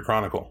mindset for your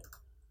chronicle.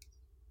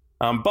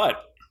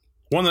 But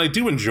one that I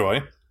do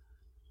enjoy,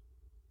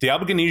 the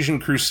Albigensian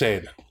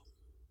Crusade.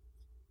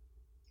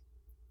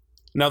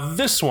 Now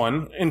this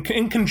one,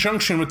 in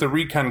conjunction with the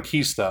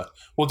Reconquista,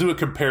 we'll do a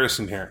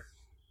comparison here.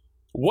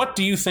 What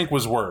do you think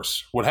was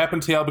worse? What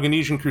happened to the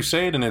Albigensian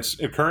Crusade and its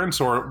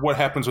occurrence, or what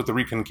happens with the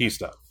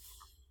Reconquista?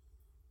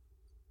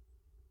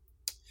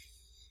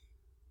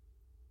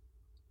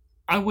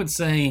 I would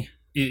say,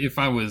 if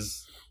I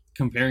was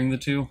comparing the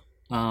two,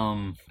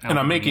 and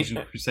I'm making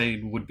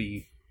Crusade would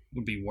be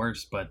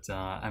worse. But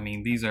I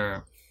mean, these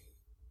are.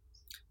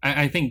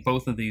 I think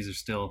both of these are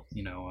still,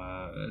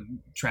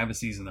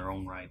 travesties in their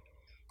own right.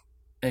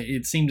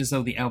 It seemed as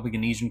though the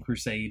Albigensian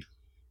Crusade,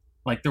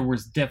 like there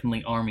was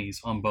definitely armies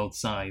on both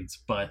sides,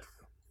 but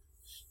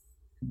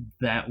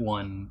that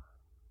one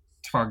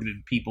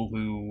targeted people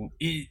who,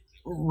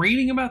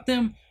 reading about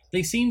them,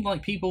 they seemed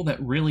like people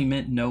that really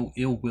meant no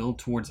ill will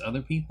towards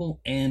other people,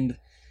 and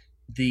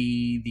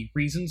the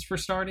reasons for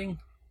starting,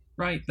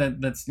 right?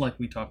 That's like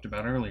we talked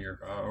about earlier,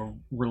 a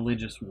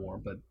religious war,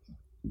 but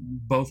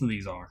both of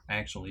these are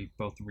actually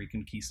both the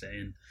Reconquista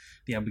and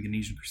the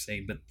Albigensian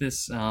Crusade. But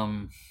this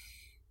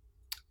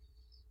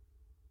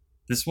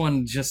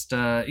one just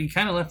it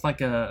kind of left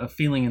like a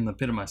feeling in the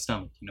pit of my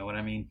stomach. You know what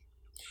I mean?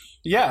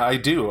 Yeah, I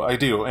do.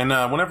 And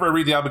whenever I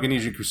read the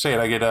Albigensian Crusade,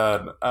 I get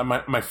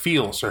my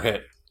feels are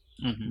hit.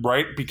 Mm-hmm.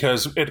 Right?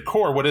 Because at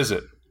core, what is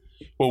it?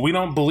 Well, we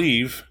don't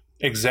believe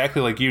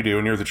exactly like you do,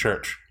 and you're the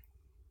church.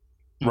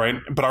 Mm-hmm. Right?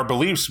 But our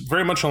beliefs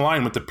very much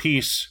align with the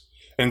peace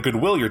and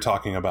goodwill you're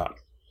talking about.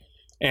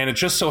 And it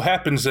just so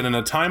happens that in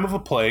a time of a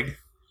plague,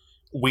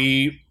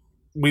 we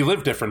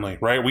live differently,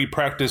 right? We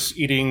practice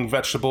eating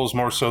vegetables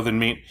more so than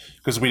meat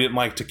because we didn't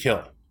like to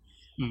kill.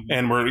 Mm-hmm.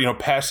 And we're,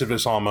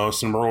 pacifists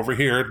almost, and we're over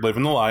here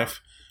living the life,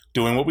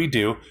 doing what we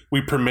do.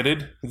 We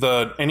permitted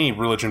any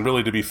religion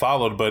really to be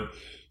followed, but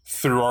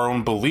through our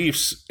own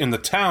beliefs in the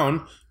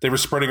town, they were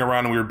spreading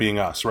around and we were being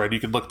us, right? You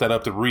could look that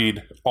up to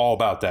read all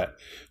about that.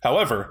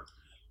 However,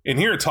 in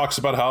here it talks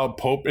about how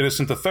Pope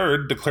Innocent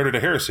III declared it a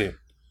heresy.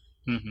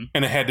 Mm-hmm.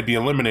 And it had to be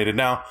eliminated.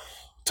 Now,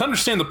 to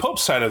understand the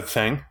Pope's side of the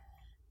thing,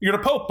 you're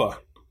the Popa.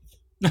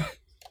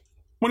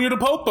 When you're the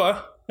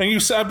Popa and you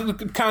have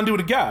the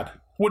conduit of God,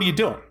 what are you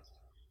doing?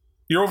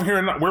 You're over here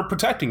and we're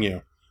protecting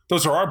you.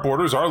 Those are our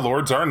borders, our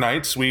lords, our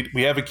knights. We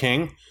have a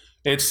king.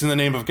 It's in the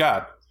name of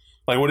God.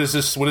 Like, what is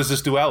this? What is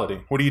this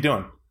duality? What are you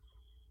doing?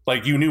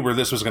 Like, you knew where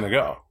this was going to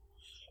go.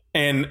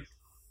 And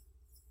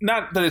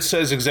not that it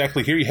says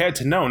exactly here, you had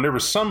to know, and there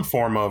was some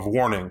form of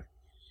warning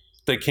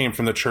that came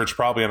from the church,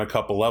 probably on a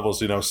couple levels,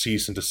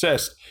 cease and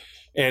desist.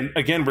 And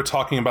again, we're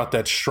talking about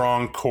that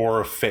strong core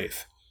of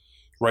faith,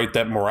 right?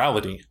 That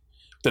morality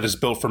that is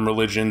built from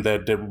religion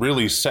that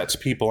really sets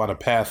people on a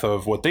path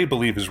of what they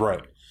believe is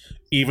right.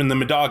 Even the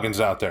Medaghans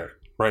out there,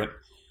 right?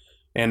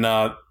 And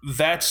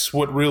that's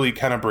what really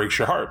kind of breaks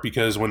your heart,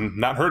 because when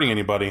not hurting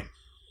anybody,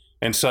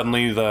 and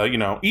suddenly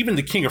even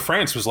the King of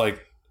France was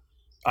like,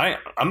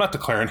 I'm not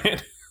declaring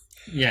it.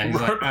 Yeah, he's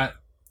like,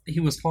 he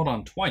was called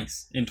on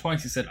twice, and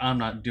twice he said, "I'm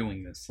not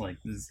doing this. Like,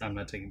 I'm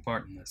not taking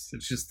part in this."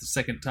 It's just the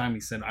second time he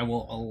said, "I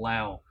will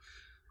allow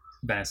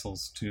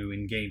vassals to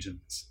engage in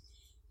this."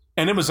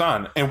 And it was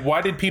on. And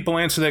why did people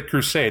answer that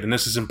crusade? And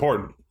this is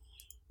important.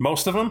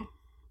 Most of them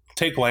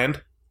take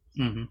land,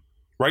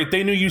 right?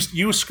 They knew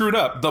you screwed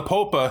up. The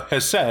Popa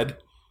has said,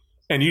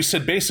 and you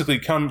said basically,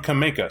 come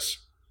make us.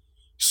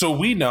 So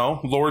we know,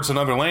 lords and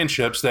other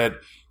landships, that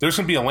there's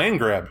going to be a land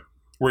grab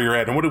where you're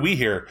at. And what do we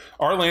hear?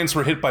 Our lands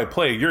were hit by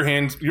plague. Your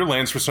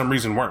lands for some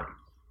reason weren't.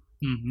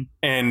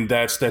 And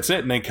that's it.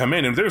 And they come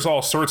in, and there's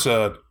all sorts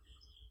of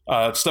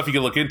stuff you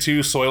can look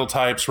into: soil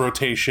types,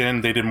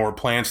 rotation. They did more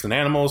plants than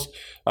animals.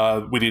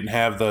 We didn't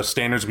have the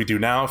standards we do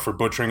now for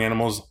butchering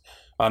animals,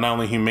 not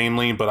only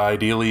humanely but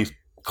ideally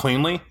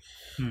cleanly.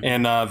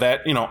 And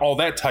that, all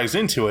that ties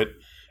into it.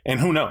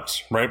 And who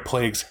knows, right?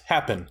 Plagues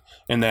happen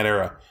in that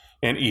era,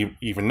 and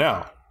even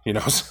now,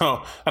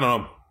 So I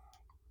don't know.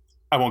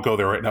 I won't go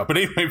there right now. But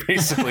anyway,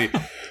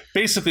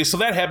 basically, so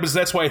that happens.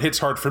 That's why it hits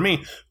hard for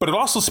me. But it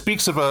also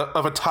speaks of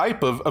a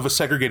type of a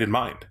segregated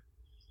mind,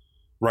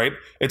 right?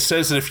 It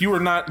says that if you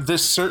are not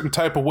this certain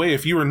type of way,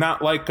 if you are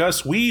not like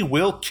us, we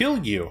will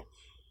kill you.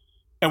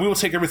 And we will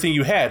take everything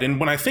you had. And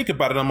when I think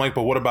about it, I'm like,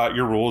 but what about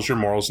your rules, your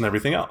morals, and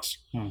everything else?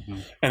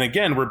 And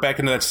again, we're back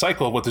into that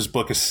cycle of what this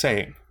book is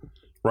saying,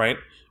 right?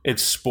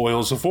 It's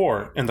spoils of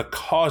war and the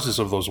causes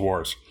of those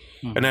wars.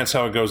 And that's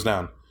how it goes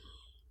down.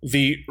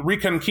 The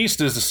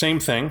Reconquista is the same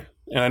thing,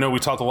 and I know we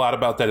talked a lot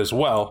about that as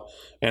well,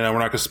 and we're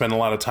not going to spend a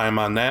lot of time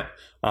on that,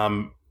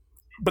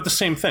 but the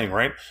same thing,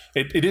 right?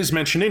 It is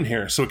mentioned in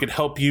here, so it could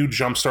help you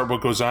jumpstart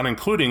what goes on,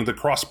 including the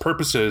cross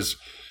purposes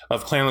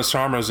of Clanless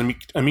Armas and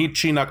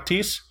Amici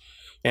Noctis,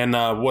 and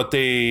what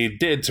they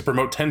did to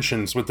promote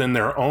tensions within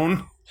their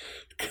own.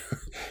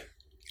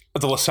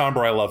 The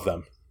Lasombra, I love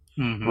them,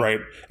 right?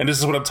 And this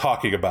is what I'm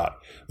talking about.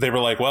 They were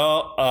like,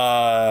 well,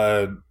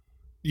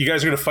 you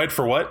guys are going to fight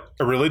for what?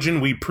 A religion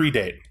we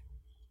predate.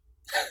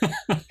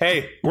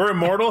 Hey, we're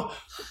immortal.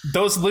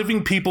 Those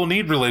living people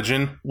need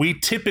religion. We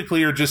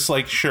typically are just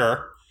like,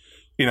 sure,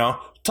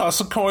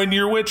 toss a coin to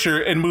your witcher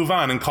and move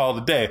on and call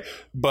it a day.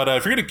 But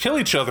if you're going to kill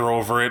each other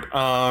over it,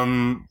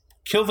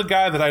 kill the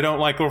guy that I don't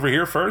like over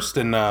here first,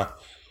 and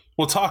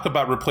we'll talk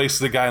about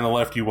replacing the guy on the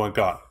left you want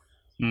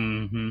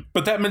gone.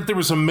 But that meant there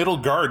was a middle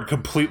guard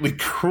completely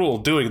cruel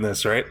doing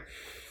this, right?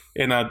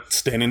 And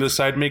standing to the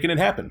side making it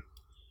happen.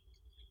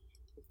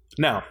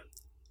 Now,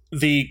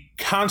 the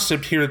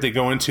concept here that they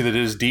go into that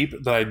is deep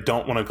that I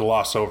don't want to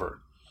gloss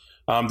over.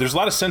 There's a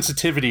lot of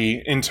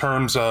sensitivity in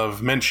terms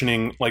of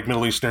mentioning like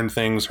Middle Eastern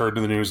things heard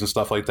in the news and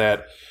stuff like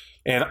that.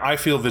 And I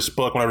feel this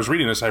book, when I was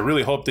reading this, I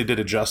really hope they did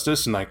it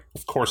justice, and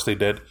of course they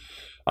did.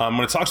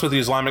 When it talks about the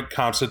Islamic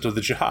concept of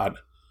the jihad,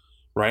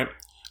 right?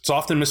 It's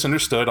often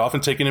misunderstood,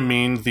 often taken to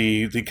mean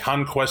the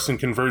conquest and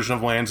conversion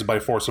of lands by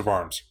force of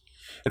arms.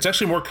 It's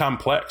actually more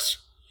complex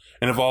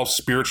and involves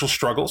spiritual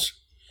struggles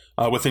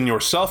within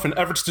yourself and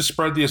efforts to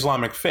spread the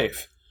Islamic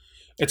faith.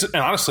 And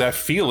honestly, I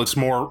feel it's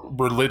more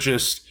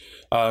religious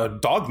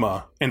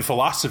dogma and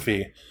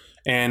philosophy,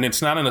 and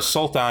it's not an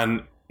assault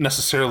on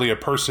necessarily a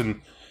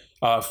person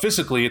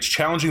physically. It's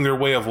challenging their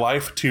way of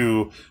life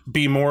to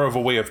be more of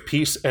a way of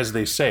peace, as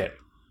they say it,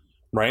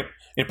 right?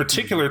 In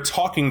particular,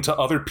 talking to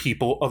other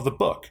people of the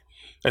book,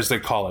 as they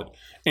call it.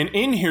 And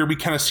in here, we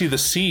kind of see the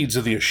seeds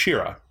of the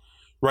Ashira,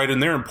 right?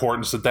 And their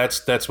importance,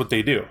 that's what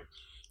they do.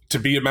 To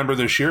be a member of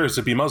the Ashira is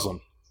to be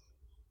Muslim,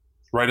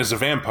 right, as a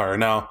vampire.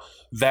 Now,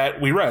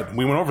 that we went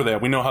over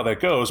that, we know how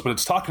that goes, but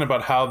it's talking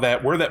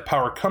about where that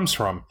power comes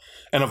from.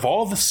 And of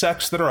all the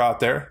sects that are out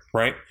there,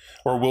 right,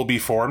 or will be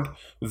formed,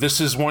 this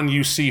is one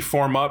you see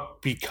form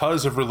up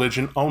because of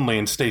religion only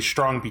and stay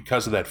strong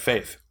because of that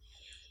faith,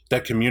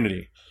 that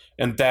community.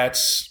 And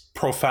that's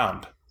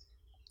profound,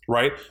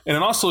 right? And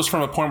it also is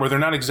from a point where they're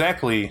not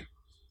exactly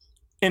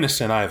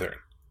innocent either.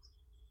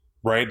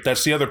 Right?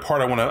 That's the other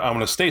part I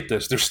want to state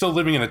this. They're still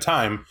living in a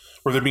time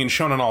where they're being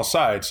shown on all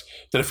sides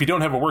that if you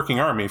don't have a working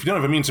army, if you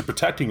don't have a means of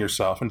protecting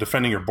yourself and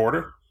defending your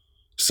border,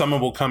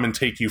 someone will come and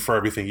take you for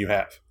everything you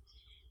have.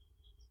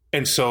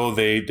 And so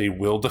they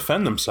will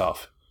defend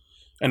themselves.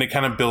 And they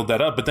kind of build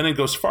that up, but then it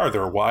goes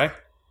farther. Why?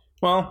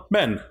 Well,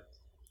 men,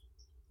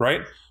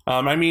 right?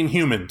 I mean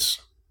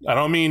humans. I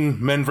don't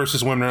mean men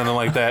versus women or anything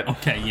like that.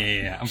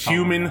 Okay, yeah.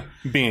 Human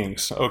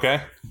beings,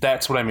 okay?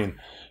 That's what I mean.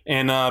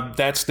 And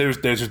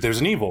there's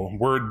an evil.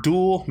 We're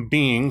dual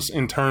beings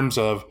in terms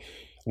of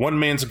one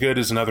man's good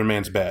is another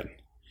man's bad,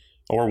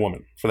 or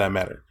woman for that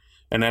matter.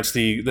 And that's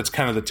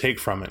kind of the take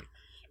from it.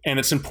 And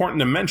it's important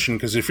to mention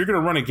because if you're going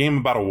to run a game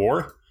about a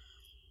war,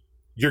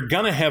 you're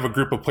going to have a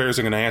group of players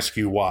that are going to ask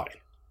you why.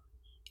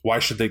 Why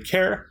should they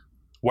care?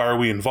 Why are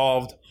we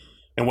involved?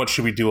 And what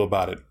should we do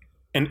about it?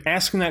 And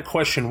asking that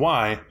question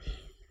why,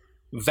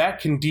 that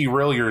can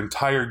derail your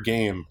entire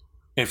game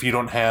if you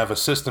don't have a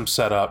system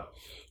set up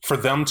for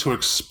them to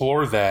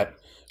explore that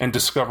and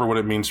discover what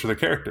it means for the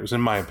characters, in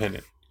my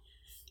opinion.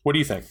 What do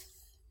you think?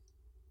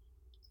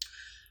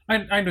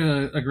 I'd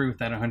agree with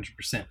that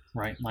 100%,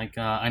 right? Like,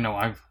 I know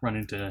I've run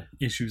into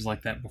issues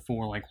like that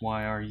before, like,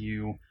 why are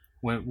you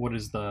What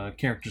is the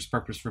character's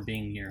purpose for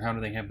being here? How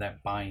do they have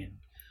that buy-in,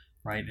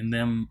 right? And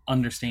them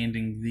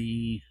understanding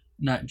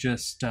not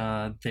just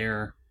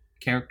their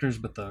characters,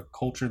 but the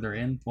culture they're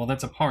in. Well,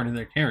 that's a part of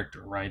their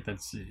character, right?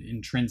 That's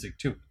intrinsic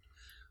to it.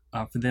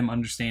 For them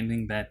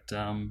understanding that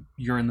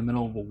you're in the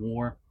middle of a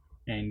war,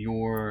 and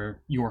your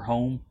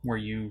home where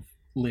you've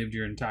lived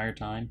your entire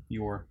time,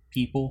 your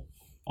people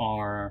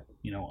are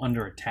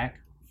under attack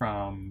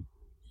from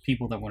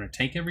people that want to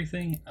take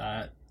everything.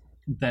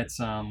 That's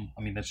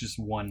that's just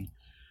one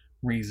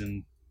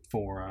reason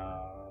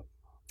for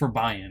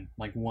buy-in,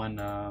 like one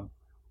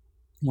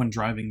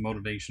driving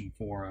motivation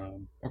for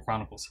a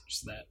chronicle such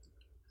as that.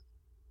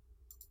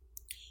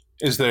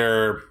 Is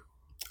there,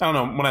 I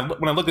don't know,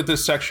 when I look at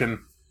this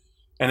section,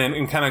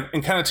 and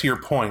kind of to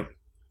your point,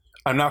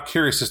 I'm now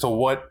curious as to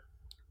what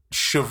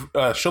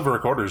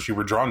chivalric orders you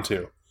were drawn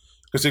to,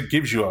 because it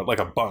gives you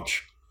a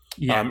bunch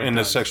in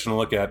this section to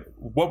look at.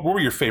 What were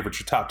your favorites,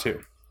 your top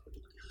two?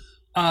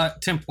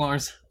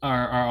 Templars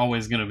are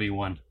always going to be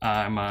one.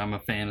 I'm a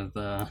fan of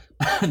the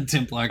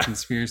Templar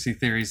conspiracy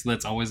theories.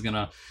 That's always going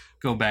to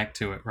go back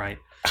to it, right?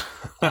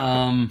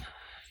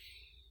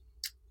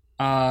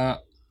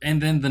 And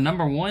then the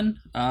number one,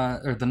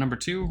 or the number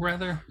two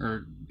rather,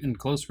 or in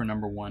close for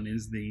number one,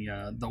 is the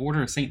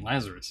Order of Saint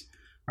Lazarus,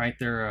 right?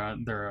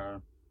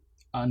 They're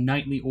a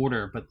knightly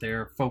order, but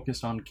they're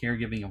focused on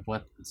caregiving of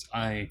lepers.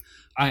 I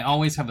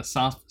always have a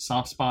soft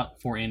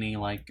spot for any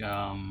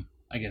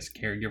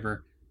caregiver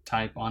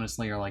type,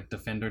 honestly, or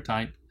defender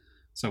type.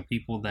 So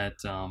people that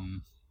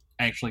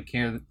actually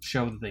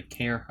show that they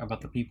care about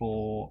the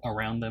people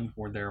around them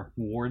or their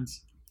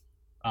wards.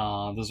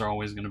 Those are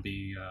always going to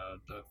be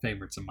the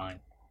favorites of mine.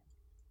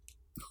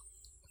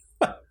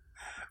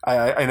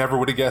 I never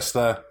would have guessed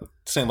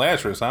St.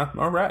 Lazarus, huh?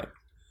 All right.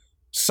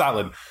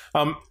 Solid.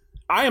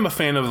 I am a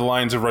fan of the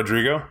Lions of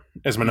Rodrigo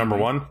as my number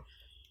one.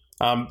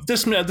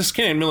 This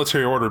Canadian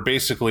military order,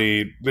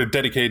 basically, they're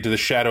dedicated to the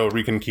Shadow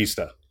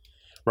Reconquista,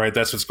 right?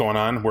 That's what's going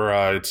on,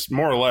 where it's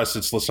more or less,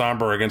 it's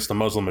Lasombra against the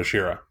Muslim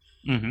Ashira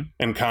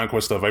and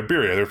conquest of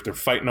Iberia. They're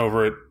fighting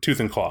over it tooth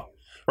and claw.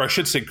 Or I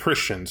should say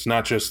Christians,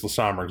 not just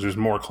Lasombra, because there's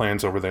more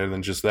clans over there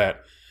than just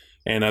that.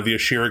 And the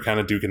Ashira kind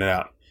of duking it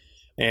out.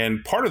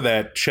 And part of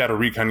that Shadow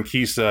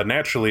Reconquista,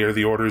 naturally, are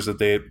the orders that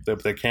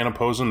they can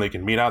oppose them. They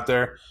can meet out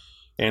there.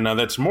 And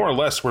that's more or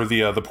less where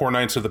the Poor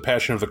Knights of the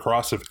Passion of the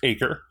Cross of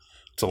Acre.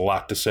 It's a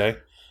lot to say.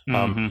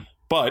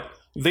 But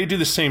they do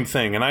the same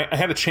thing. And I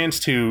had a chance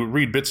to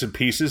read bits and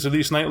pieces of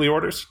these knightly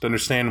orders to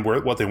understand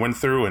what they went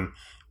through, and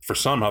for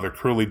some, how they're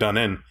cruelly done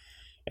in.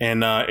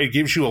 And it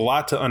gives you a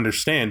lot to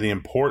understand the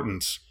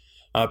importance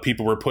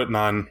people were putting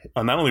on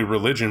not only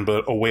religion,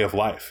 but a way of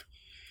life.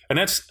 And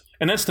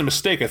that's the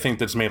mistake I think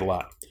that's made a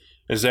lot,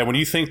 is that when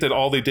you think that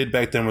all they did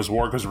back then was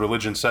war because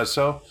religion says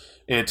so,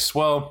 it's,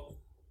 well,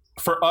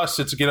 for us,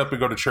 it's get up and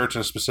go to church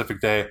on a specific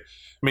day.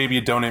 Maybe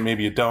you donate,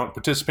 maybe you don't.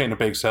 Participate in a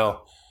bake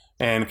sale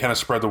and kind of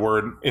spread the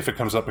word if it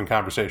comes up in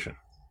conversation.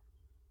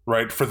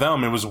 Right? For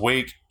them, it was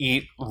wake,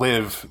 eat,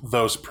 live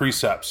those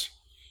precepts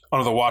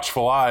under the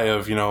watchful eye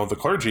of, the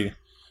clergy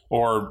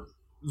or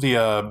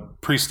the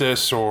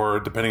priestess, or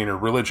depending on your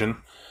religion,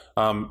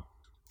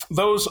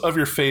 those of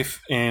your faith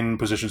in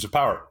positions of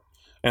power.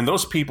 And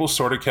those people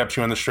sort of kept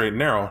you on the straight and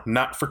narrow,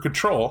 not for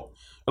control.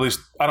 At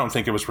least, I don't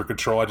think it was for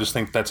control. I just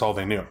think that's all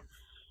they knew.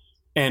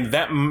 And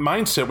that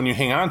mindset, when you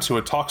hang on to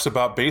it, talks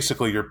about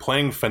basically you're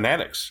playing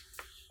fanatics.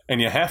 And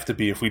you have to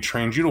be. If we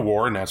trained you to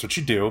war, and that's what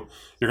you do,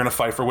 you're going to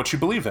fight for what you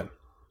believe in.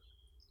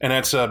 And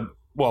that's, the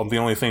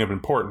only thing of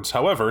importance.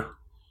 However,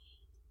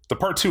 the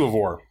part two of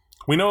war.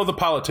 We know the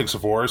politics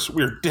of wars.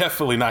 We're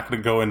definitely not going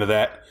to go into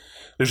that.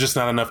 There's just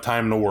not enough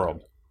time in the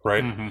world,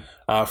 right,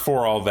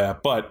 for all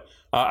that. But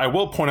I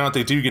will point out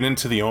they do get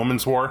into the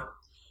Omens War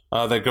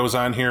that goes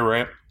on here,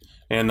 right?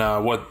 And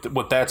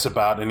what that's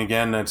about. And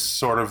again, that's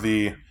sort of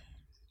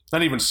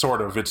not even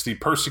sort of, it's the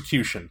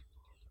persecution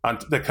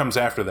that comes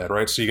after that,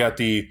 right? So you got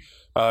the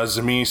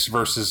Tzimisce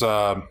versus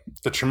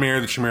the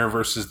Tremere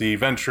versus the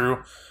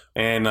Ventrue,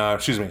 and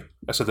excuse me,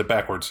 I said that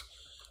backwards.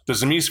 The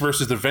Tzimisce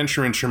versus the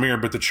Ventrue and Tremere,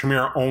 but the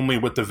Tremere only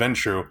with the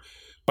Ventrue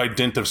by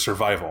dint of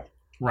survival.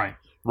 Right.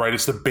 Right.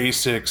 It's the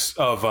basics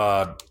of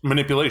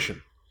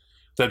manipulation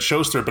that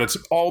shows through, but it's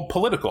all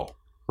political,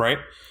 right?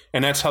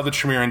 And that's how the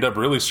Tremere end up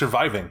really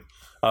surviving.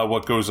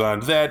 What goes on,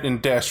 that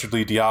and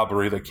dastardly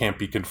diablerie that can't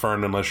be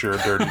confirmed unless you're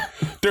a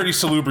dirty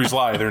Salubris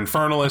lie. They're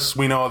infernalists,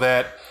 we know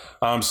that.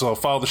 So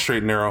follow the straight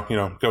and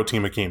narrow, go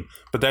Team Hakeem.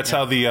 But that's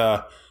how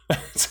the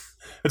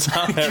it's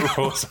how that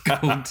rolls.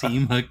 Go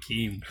Team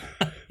Hakeem.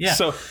 Yeah.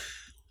 So,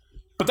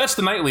 but that's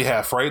the knightly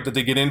half, right? That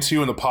they get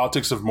into in the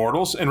politics of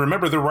mortals. And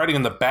remember, they're writing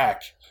in the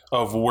back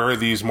of where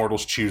these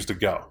mortals choose to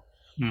go,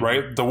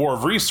 right? The war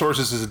of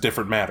resources is a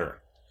different matter.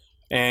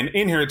 And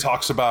in here it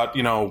talks about,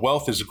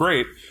 wealth is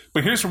great,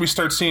 but here's where we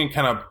start seeing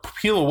kind of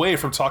peel away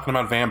from talking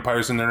about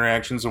vampires and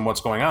interactions and what's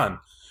going on.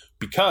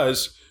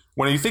 Because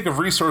when you think of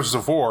resources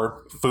of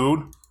war,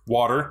 food,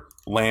 water,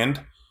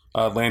 land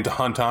to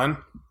hunt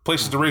on,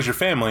 places to raise your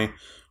family,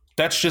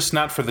 that's just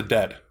not for the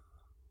dead,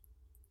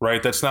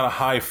 right? That's not a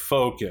high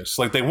focus.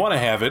 Like, they want to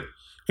have it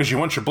because you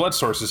want your blood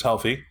sources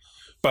healthy.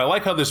 But I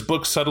like how this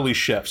book subtly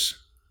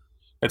shifts.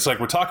 It's like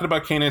we're talking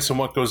about Canaanites and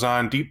what goes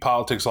on, deep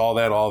politics, all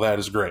that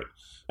is great.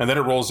 And then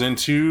it rolls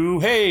into,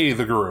 hey,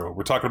 the guru.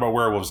 We're talking about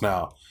werewolves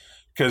now.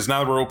 Because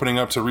now that we're opening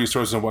up to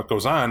resources and what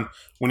goes on,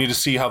 we need to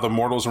see how the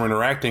mortals are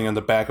interacting in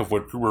the back of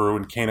what Guru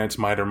and Canaanites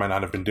might or might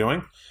not have been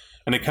doing.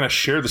 And they kind of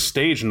share the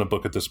stage in the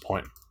book at this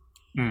point.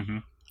 Mm-hmm.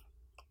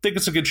 I think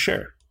it's a good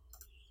share.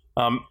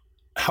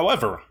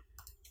 However,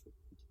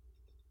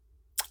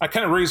 I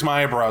kind of raised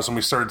my eyebrows when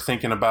we started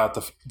thinking about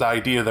the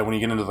idea that when you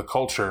get into the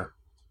culture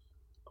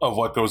of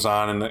what goes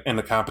on in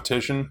the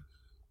competition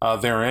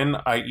therein,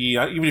 i.e.,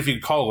 even if you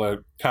could call it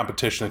a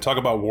competition, they talk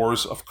about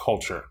wars of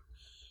culture.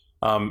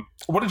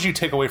 What did you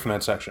take away from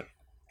that section?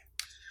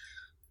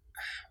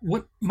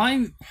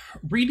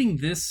 Reading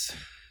this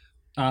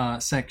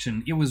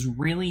section, it was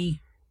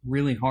really,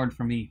 really hard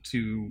for me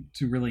to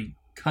really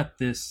cut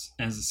this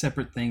as a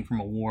separate thing from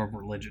a war of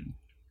religion,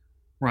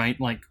 right?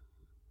 Like,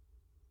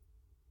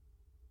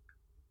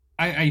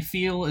 I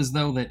feel as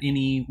though that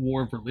any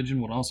war of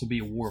religion would also be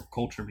a war of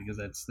culture because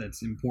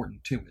that's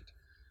important to it,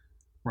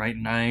 right?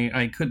 And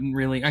I couldn't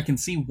really, I can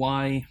see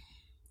why.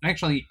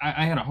 Actually,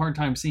 I had a hard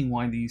time seeing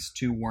why these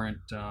two weren't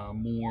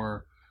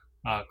more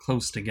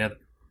close together.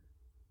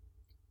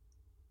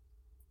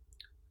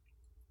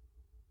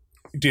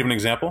 Do you have an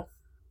example?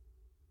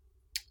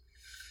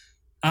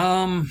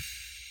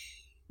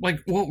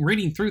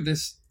 Reading through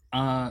this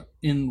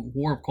in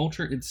War of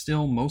Culture, it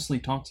still mostly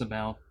talks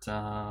about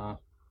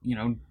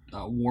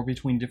war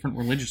between different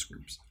religious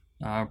groups,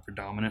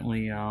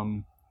 predominantly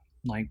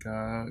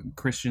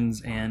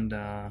Christians and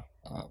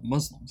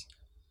Muslims.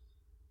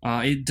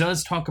 It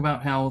does talk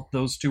about how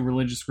those two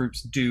religious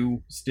groups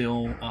do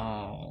still,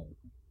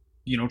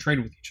 trade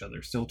with each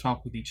other, still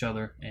talk with each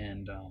other,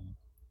 and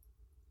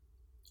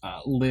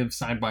live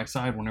side by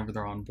side whenever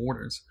they're on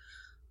borders.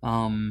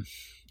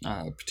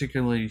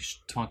 Particularly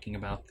talking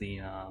about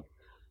the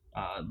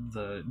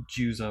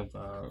Jews of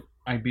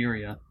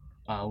Iberia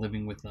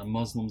living with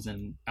Muslims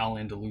in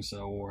Al-Andalusia,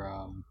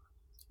 or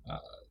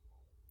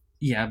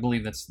I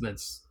believe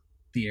that's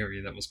the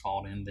area that was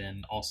called, and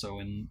then also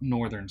in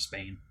northern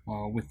Spain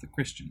with the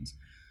Christians.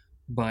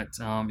 But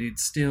it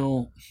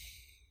still,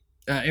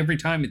 every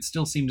time it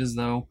still seemed as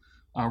though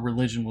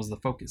religion was the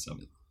focus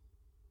of it.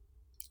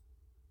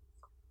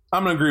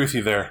 I'm going to agree with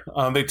you there.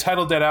 They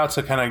titled that out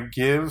to kind of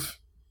give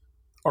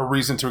a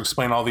reason to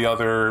explain all the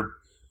other...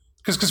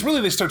 Because really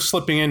they start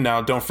slipping in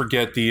now. Don't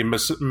forget the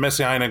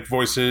messianic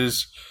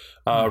voices,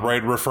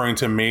 right, referring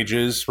to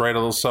mages, right? A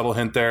little subtle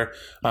hint there.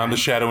 The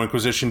Shadow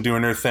Inquisition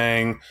doing their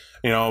thing.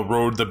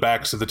 Rode the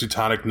backs of the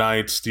Teutonic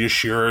Knights. The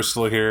Ashira are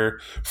still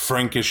here.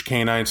 Frankish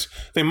Canaanites.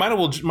 They might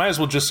as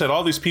well just said,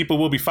 all these people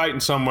will be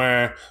fighting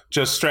somewhere.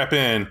 Just strap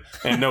in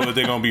and know that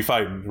they're going to be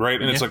fighting, right?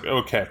 And it's like,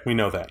 okay, we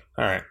know that.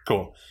 All right,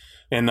 cool.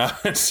 And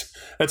that's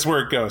where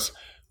it goes.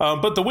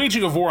 But the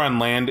waging of war on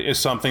land is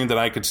something that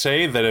I could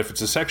say that if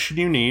it's a section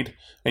you need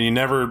and you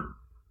never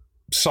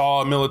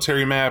saw a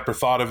military map or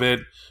thought of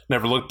it,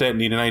 never looked at,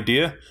 need an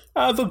idea,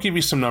 they'll give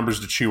you some numbers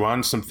to chew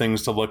on, some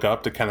things to look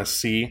up to kind of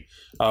see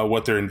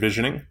what they're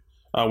envisioning.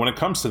 When it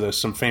comes to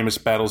this, some famous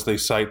battles they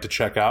cite to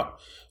check out.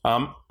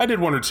 I did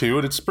one or two,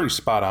 and it's pretty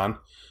spot on.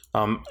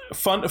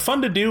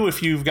 Fun to do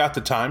if you've got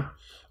the time.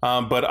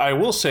 But I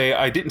will say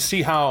I didn't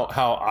see how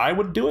I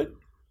would do it.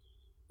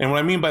 And what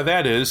I mean by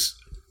that is,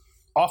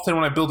 often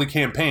when I build a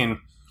campaign,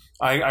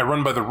 I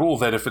run by the rule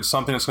that if it's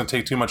something that's going to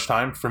take too much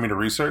time for me to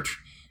research,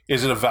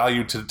 is it of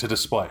value to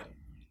display?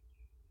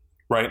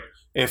 Right?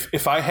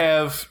 If I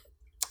have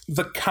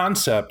the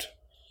concept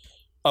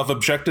of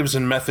objectives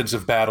and methods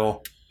of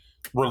battle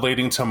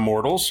relating to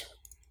mortals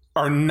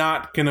are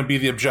not going to be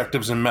the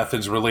objectives and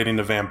methods relating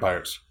to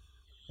vampires.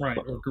 Right,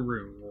 or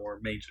Guru, or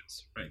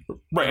mages. Right,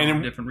 right,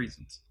 and different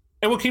reasons.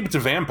 And we'll keep it to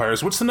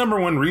vampires. What's the number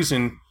one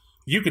reason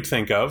you could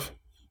think of?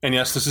 And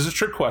yes, this is a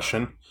trick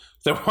question.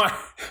 That why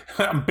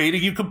I'm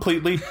baiting you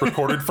completely,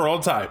 recorded for all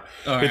time.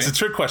 All right. It's a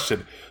trick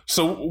question.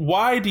 So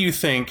why do you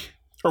think,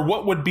 or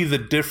what would be the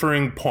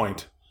differing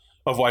point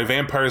of why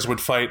vampires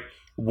would fight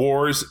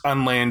wars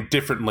on land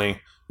differently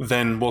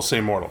than, we'll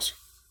say, mortals?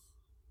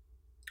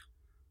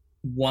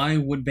 Why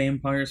would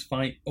vampires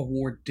fight a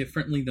war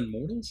differently than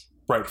mortals?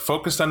 Right,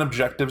 focused on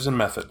objectives and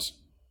methods.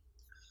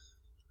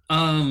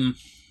 They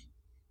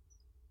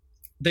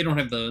don't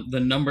have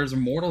the numbers of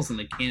mortals, and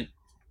they can't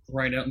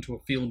ride out into a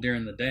field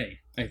during the day.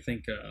 I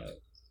think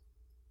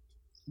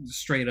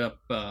straight up,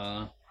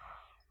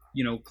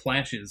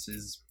 clashes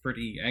is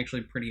pretty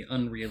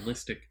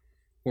unrealistic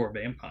for a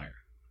vampire.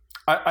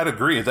 I'd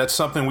agree. That's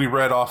something we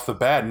read off the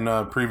bat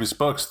in previous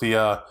books.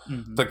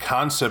 The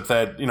concept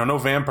that no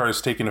vampire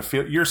is taking a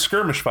field. You're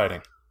skirmish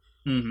fighting.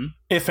 Mm-hmm.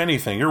 If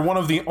anything, you're one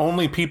of the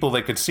only people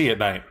they could see at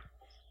night.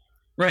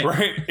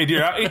 Right. And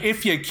you're out,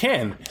 if you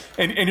can,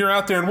 and you're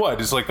out there and what?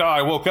 It's like,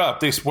 I woke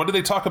up. What did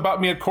they talk about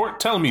me at court?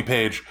 Tell me,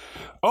 Paige.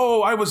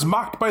 Oh, I was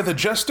mocked by the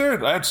jester?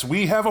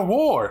 We have a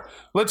war.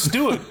 Let's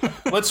do it.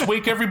 Let's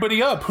wake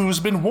everybody up who's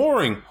been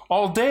warring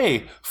all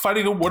day.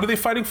 Fighting. What are they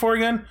fighting for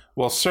again?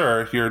 Well,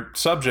 sir, your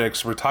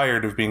subjects were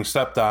tired of being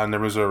stepped on. There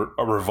was a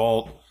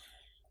revolt.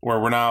 where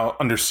we're now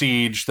under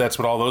siege. That's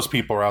what all those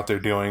people are out there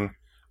doing.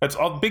 That's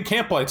all big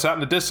camp lights out in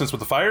the distance with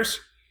the fires.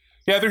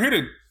 Yeah, they're here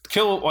to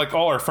kill like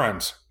all our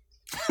friends.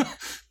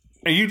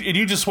 and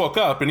you just woke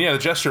up, and yeah, the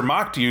jester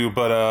mocked you,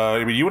 but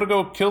I mean, you want to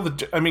go kill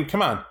the? I mean,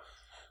 come on.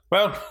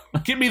 Well,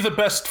 give me the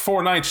best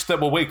 4 knights that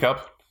will wake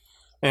up,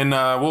 and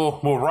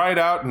we'll ride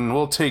out and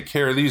we'll take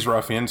care of these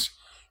ruffians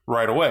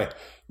right away.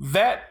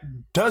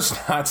 That does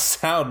not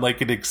sound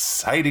like an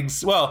exciting.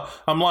 Well,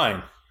 I'm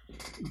lying.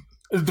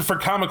 For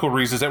comical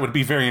reasons, that would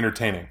be very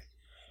entertaining.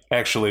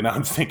 Actually, now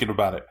I'm thinking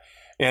about it.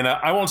 And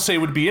I won't say it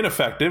would be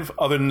ineffective,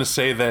 other than to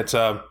say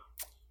that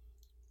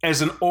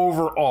as an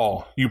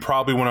overall, you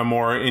probably want a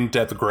more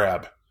in-depth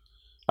grab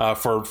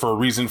for a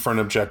reason, for an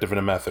objective, and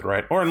a method,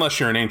 right? Or unless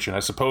you're an ancient. I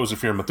suppose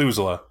if you're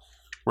Methuselah,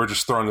 we're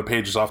just throwing the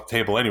pages off the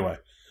table anyway.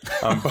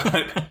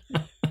 But,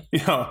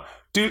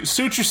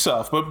 suit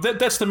yourself. But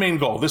that's the main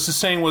goal. This is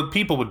saying what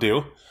people would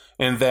do,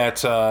 and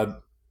that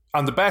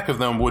on the back of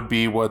them would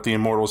be what the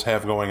immortals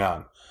have going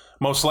on.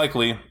 Most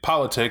likely,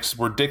 politics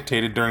were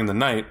dictated during the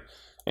night,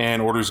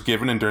 and orders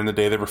given, and during the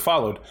day they were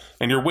followed.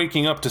 And you're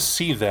waking up to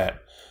see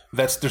that.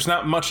 There's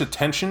not much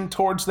attention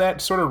towards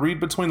that sort of read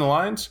between the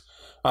lines,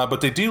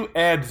 but they do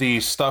add the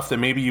stuff that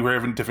maybe you were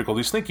having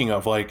difficulties thinking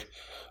of, like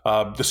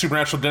the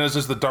supernatural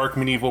denizens of the dark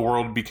medieval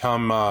world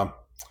become...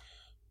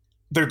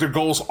 Their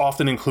goals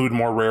often include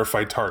more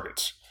rarefied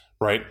targets,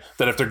 right?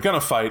 That if they're going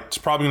to fight, it's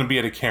probably going to be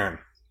at a cairn,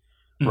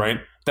 right?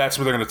 That's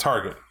where they're going to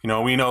target.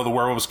 We know the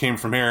werewolves came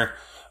from here.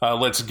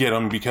 Let's get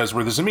them because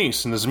we're the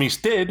Tzimisce. And the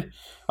Tzimisce did,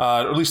 or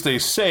at least they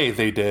say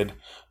they did,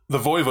 the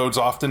voivodes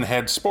often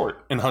had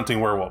sport in hunting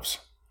werewolves.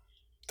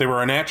 They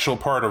were a natural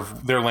part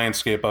of their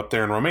landscape up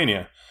there in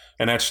Romania.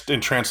 And that's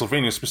in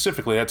Transylvania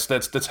specifically.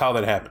 That's how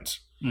that happens.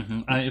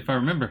 Mm-hmm. If I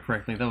remember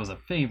correctly, that was a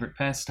favorite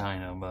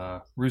pastime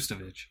of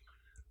Rustovich.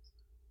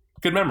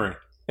 Good memory.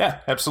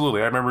 Yeah,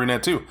 absolutely. I remember reading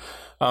that too.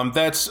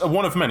 That's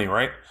one of many,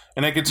 right?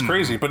 And that gets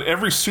crazy. But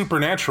every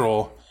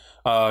supernatural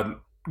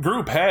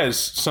group has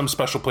some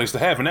special place to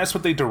have, and that's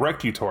what they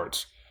direct you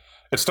towards.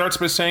 It starts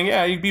by saying,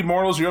 yeah, you be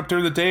mortals, you're up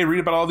during the day, read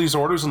about all these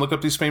orders, and look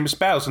up these famous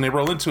battles, and they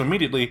roll into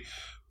immediately,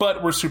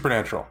 but we're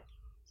supernatural.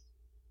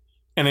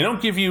 And they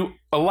don't give you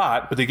a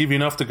lot, but they give you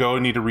enough to go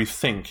and need to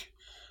rethink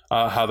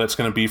how that's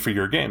going to be for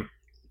your game.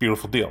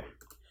 Beautiful deal.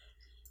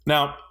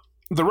 Now,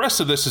 the rest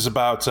of this is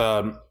about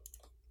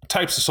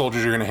types of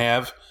soldiers you're going to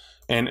have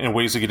and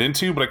ways to get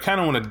into, but I kind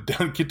of want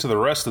to get to the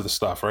rest of the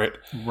stuff, right?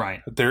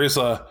 Right. There's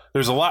a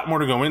lot more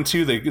to go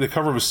into. They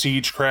cover with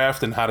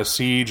siegecraft and how to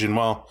siege, and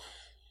well,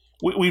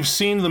 we've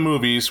seen the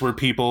movies where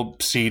people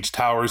siege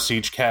towers,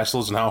 siege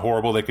castles, and how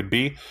horrible they could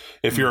be.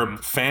 If you're a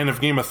fan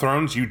of Game of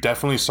Thrones, you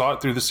definitely saw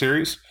it through the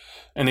series,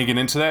 and they get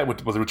into that,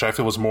 which I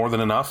feel was more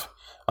than enough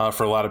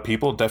for a lot of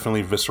people.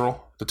 Definitely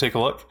visceral to take a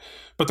look.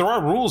 But there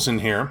are rules in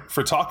here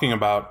for talking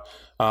about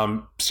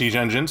siege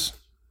engines,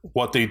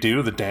 what they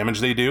do, the damage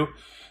they do,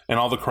 and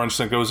all the crunch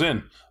that goes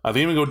in.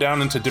 They even go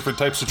down into different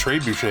types of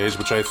trebuchets,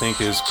 which I think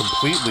is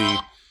completely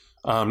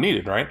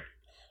needed, right?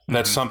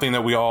 That's something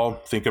that we all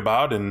think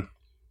about, and,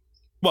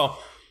 well,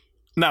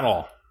 not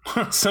all.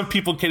 Some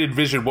people can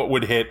envision what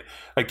would hit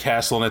a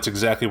castle, and that's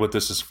exactly what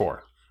this is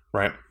for,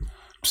 right?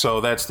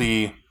 So that's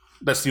the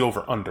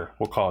over-under,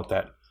 we'll call it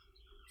that.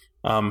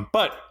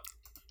 But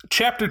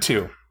Chapter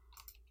 2,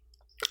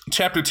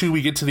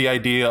 we get to the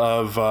idea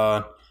of,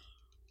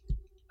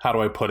 how do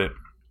I put it?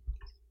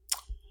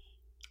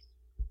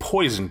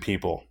 Poison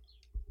people.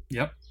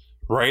 Yep.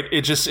 Right?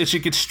 It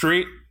should get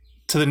straight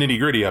to the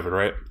nitty-gritty of it,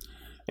 right?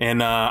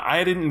 And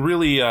I didn't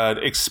really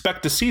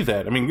expect to see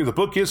that. I mean, the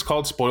book is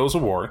called Spoils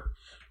of War,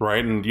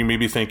 right? And you may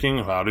be thinking,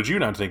 how did you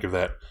not think of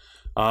that?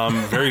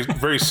 Very,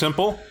 very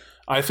simple.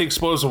 I think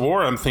Spoils of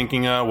War, I'm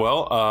thinking,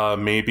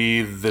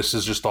 maybe this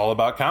is just all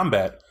about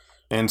combat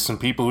and some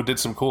people who did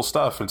some cool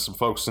stuff and some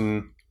folks,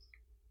 and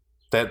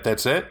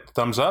that's it?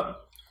 Thumbs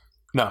up?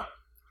 No.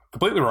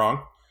 Completely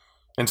wrong.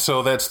 And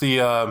so that's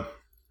the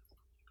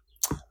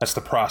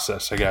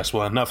process, I guess.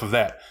 Well, enough of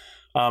that.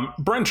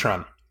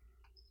 Brentron.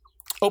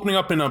 Opening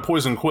up in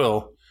Poison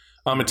Quill,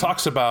 it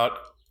talks about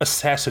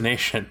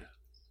assassination.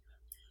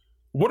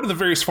 What are the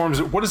various forms?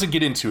 What does it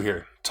get into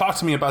here? Talk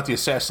to me about the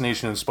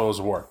assassination in Spoils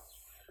of War.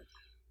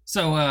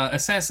 So,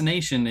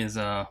 assassination is,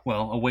 a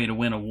way to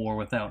win a war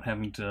without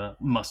having to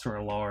muster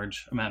a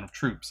large amount of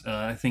troops.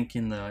 I think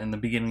in the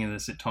beginning of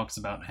this, it talks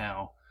about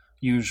how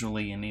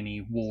usually in any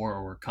war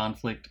or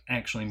conflict,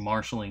 actually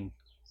marshaling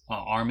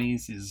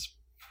armies is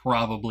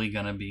probably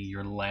going to be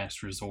your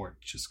last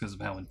resort, just because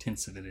of how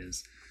intensive it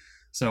is.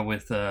 So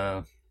with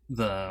the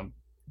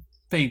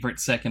favorite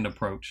second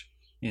approach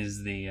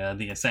is the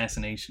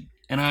assassination,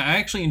 and I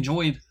actually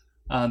enjoyed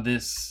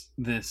this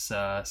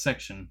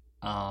section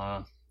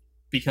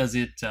because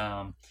it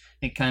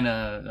kind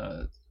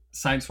of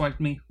sideswiped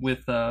me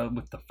with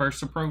the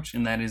first approach,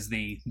 and that is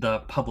the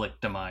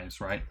public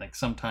demise, right? Like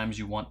sometimes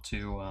you want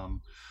to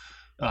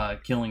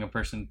killing a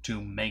person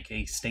to make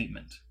a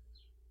statement,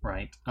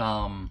 right?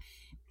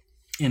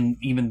 And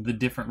even the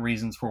different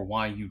reasons for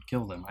why you'd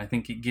kill them. I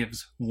think it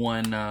gives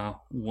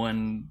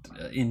one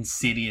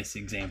insidious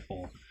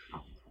example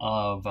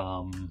of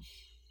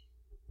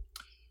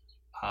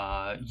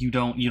you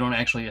don't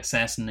actually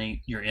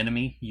assassinate your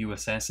enemy. You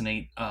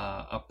assassinate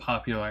a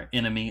popular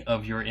enemy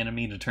of your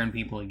enemy to turn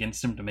people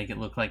against him to make it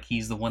look like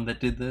he's the one that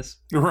did this.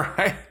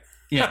 Right.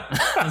 Yeah,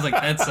 I was like,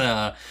 that's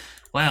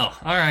wow.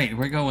 All right,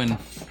 we're going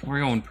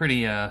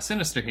pretty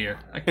sinister here.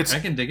 I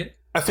can dig it.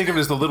 I think of it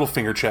as the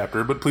Littlefinger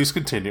chapter, but please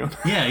continue.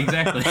 Yeah,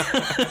 exactly.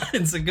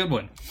 It's a good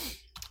one.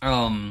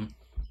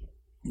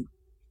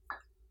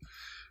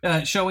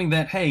 Showing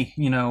that, hey,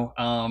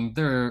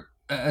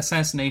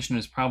 assassination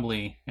is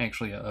probably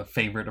actually a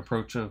favorite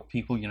approach of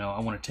people. I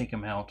want to take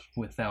him out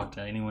without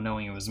anyone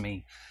knowing it was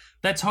me.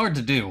 That's hard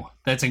to do.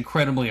 That's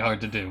incredibly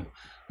hard to do.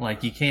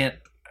 Like, you can't...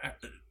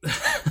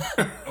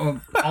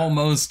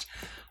 almost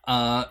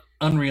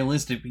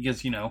unrealistic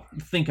because,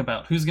 think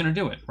about who's going to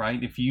do it,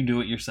 right? If you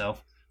do it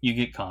yourself, you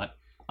get caught.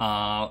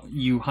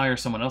 You hire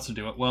someone else to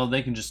do it. Well,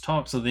 they can just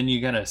talk, so then you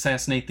got to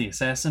assassinate the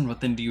assassin,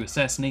 but then do you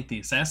assassinate the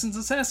assassin's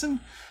assassin?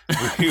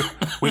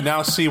 We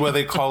now see why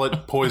they call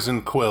it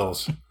poison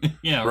quills.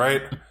 Yeah.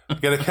 Right? You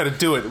gotta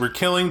do it. We're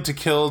killing to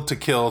kill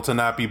to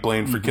not be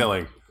blamed for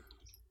killing.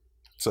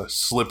 It's a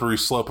slippery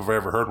slope if I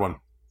ever heard one.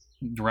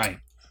 Right.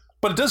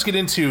 But it does get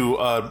into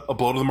a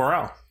blow to the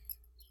morale.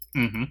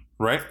 Mm-hmm.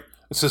 Right?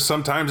 It says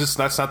sometimes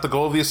that's not the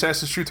goal of the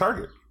assassin's true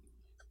target.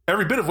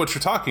 Every bit of what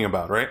you're talking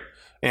about, right?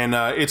 And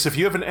it's if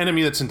you have an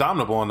enemy that's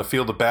indomitable on the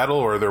field of battle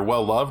or they're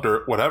well-loved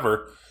or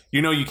whatever,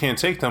 you can't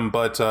take them,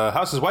 but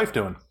how's his wife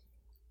doing?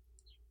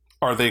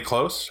 Are they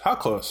close? How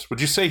close?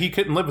 Would you say he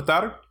couldn't live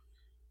without her?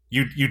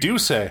 You do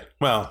say,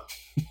 well,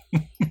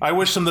 I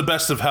wish him the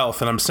best of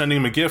health, and I'm sending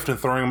him a gift and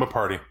throwing him a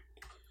party.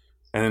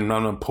 And I'm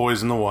going to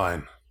poison the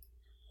wine.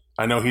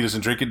 I know he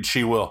doesn't drink it, and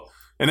she will.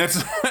 And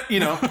that's,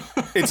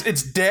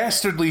 it's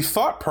dastardly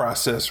thought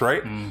process,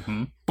 right?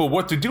 Mm-hmm. But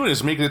what they're doing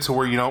is making it to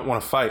where you don't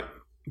want to fight,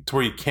 to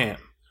where you can't.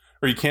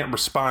 Or you can't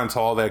respond to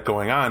all that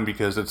going on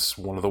because it's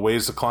one of the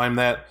ways to climb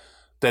that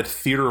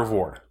theater of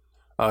war,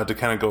 to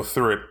kind of go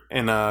through it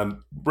and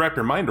wrap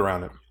your mind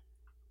around it.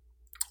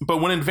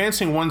 But when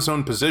advancing one's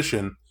own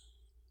position,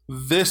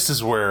 this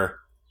is where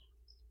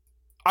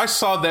I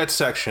saw that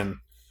section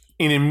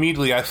and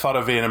immediately I thought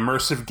of an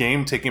immersive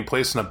game taking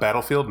place in a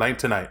battlefield night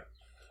to night,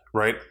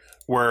 right?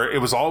 Where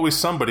it was always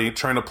somebody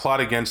trying to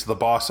plot against the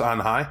boss on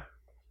high.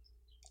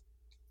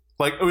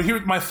 Like,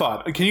 here's my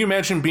thought. Can you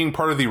imagine being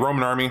part of the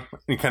Roman army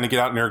and you kind of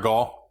get out near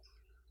Gaul,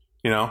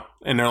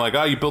 and they're like,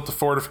 oh, you built the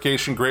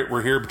fortification, great,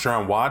 we're here, but you're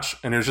on watch,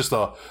 and there's just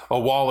a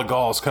wall of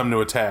Gauls come to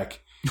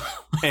attack.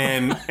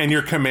 and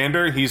your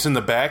commander, he's in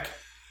the back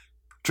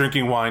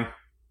drinking wine.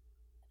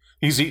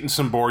 He's eating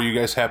some boar you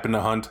guys happen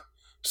to hunt,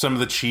 some of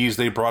the cheese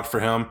they brought for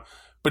him,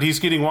 but he's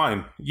getting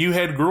wine. You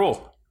had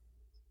gruel.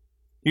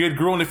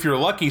 And if you're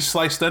lucky,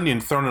 sliced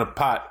onion thrown in a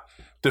pot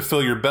to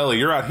fill your belly.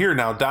 You're out here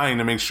now dying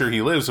to make sure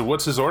he lives. And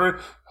what's his order?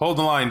 Hold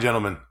the line,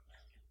 gentlemen.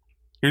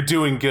 You're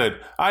doing good.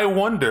 I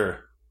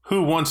wonder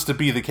who wants to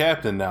be the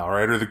captain now,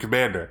 right? Or the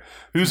commander.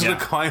 Who's going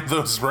to climb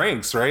those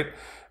ranks, right?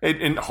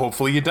 And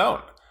hopefully you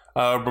don't.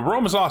 But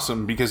Rome is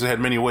awesome because it had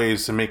many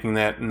ways to making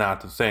that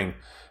not the thing.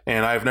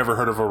 And I've never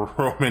heard of a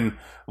Roman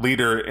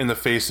leader in the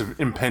face of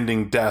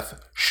impending death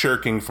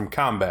shirking from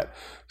combat.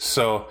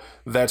 So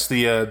that's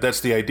the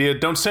idea.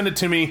 Don't send it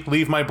to me.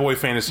 Leave my boy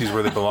fantasies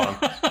where they belong.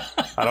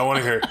 I don't want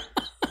to hear it.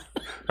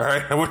 All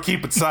right? I want to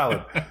keep it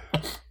solid. I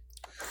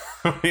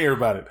want to hear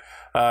about it.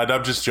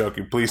 I'm just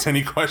joking. Please,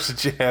 any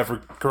questions you have or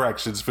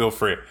corrections, feel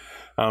free.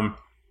 But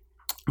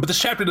this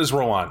chapter does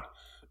roll on.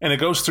 And it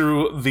goes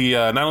through the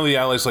not only the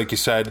allies, like you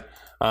said,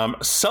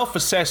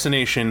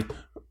 self-assassination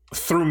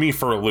threw me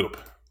for a loop.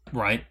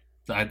 Right.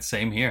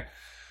 Same here.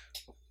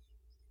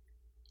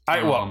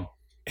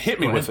 Hit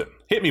me with it.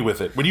 Hit me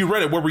with it. When you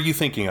read it, what were you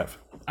thinking of?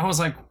 I was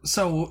like,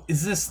 so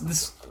is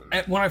this...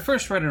 When I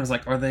first read it, I was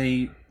like, are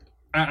they...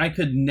 I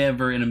could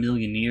never in a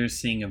million years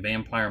seeing a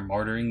vampire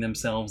martyring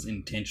themselves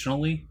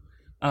intentionally.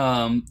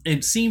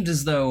 It seemed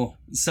as though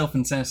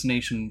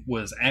self-assassination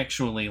was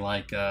actually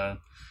like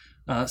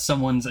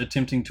someone's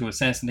attempting to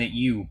assassinate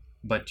you,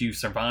 but you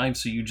survive,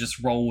 so you just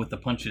roll with the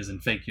punches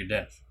and fake your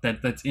death.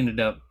 That's ended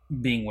up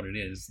being what it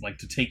is, like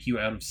to take you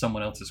out of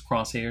someone else's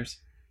crosshairs,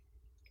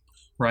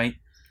 right?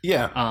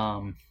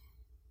 Yeah.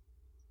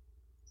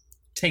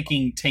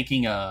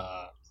 Taking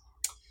a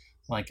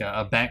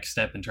back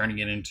step and turning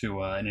it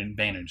into an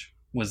advantage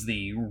was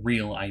the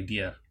real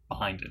idea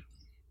behind it.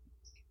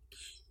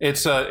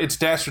 It's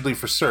dastardly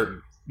for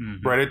certain,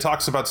 right? It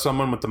talks about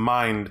someone with the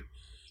mind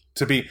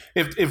to be.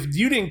 If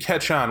you didn't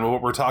catch on with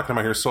what we're talking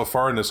about here so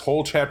far in this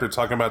whole chapter,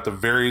 talking about the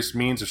various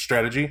means of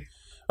strategy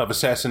of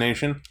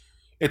assassination,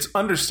 it's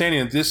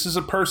understanding that this is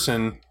a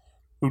person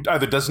who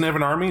either doesn't have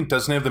an army,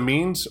 doesn't have the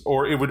means,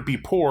 or it would be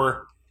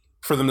poor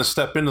for them to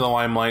step into the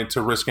limelight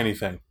to risk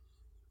anything.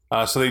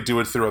 So they do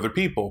it through other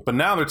people. But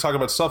now they're talking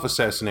about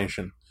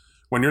self-assassination.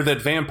 When you're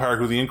that vampire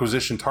who the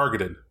Inquisition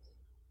targeted,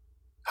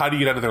 how do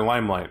you get out of their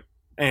limelight?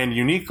 And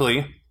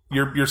uniquely,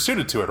 you're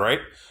suited to it,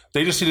 right?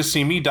 They just need to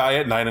see me die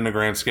at night on a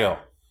grand scale.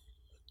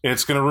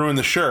 It's going to ruin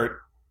the shirt,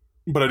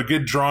 but a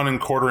good drawn and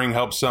quartering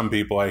helps some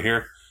people, I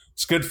hear.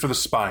 It's good for the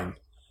spine,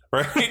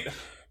 right?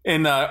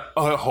 And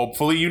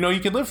hopefully, you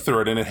can live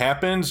through it, and it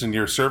happens, and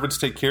your servants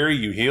take care of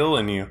you, you heal,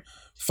 and you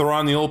throw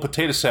on the old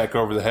potato sack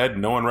over the head,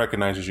 and no one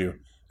recognizes you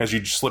as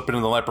you slip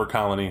into the leper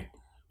colony,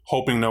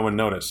 hoping no one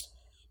noticed.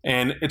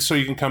 And it's so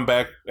you can come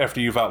back after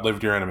you've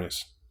outlived your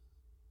enemies.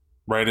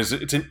 Right?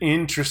 It's an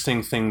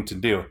interesting thing to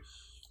do.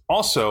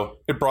 Also,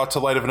 it brought to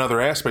light of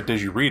another aspect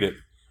as you read it.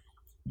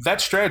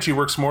 That strategy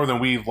works more than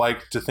we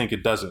like to think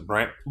it doesn't,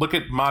 right? Look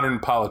at modern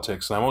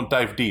politics, and I won't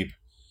dive deep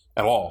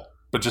at all,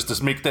 but just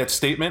to make that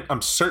statement,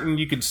 I'm certain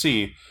you can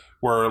see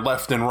where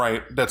left and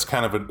right, that's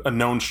kind of a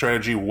known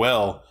strategy,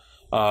 well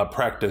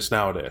practiced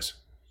nowadays.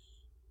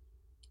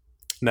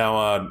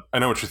 Now, I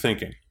know what you're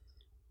thinking.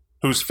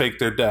 Who's faked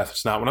their death?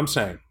 It's not what I'm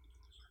saying.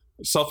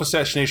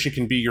 Self-assassination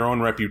can be your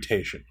own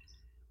reputation.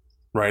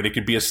 Right? It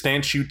could be a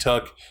stance you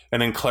took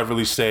and then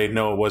cleverly say,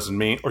 no, it wasn't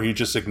me, or you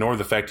just ignore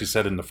the fact you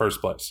said it in the first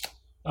place.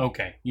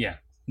 Okay, yeah.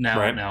 Now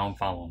I'm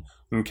following.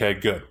 Okay,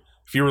 good.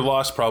 If you were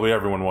lost, probably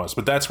everyone was.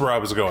 But that's where I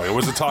was going. I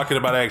wasn't talking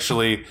about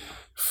actually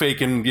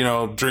faking,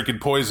 drinking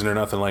poison or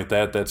nothing like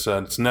that.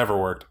 It's never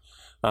worked.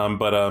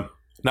 But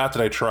not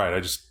that I tried. I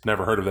just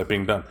never heard of that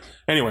being done.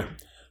 Anyway,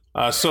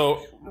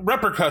 so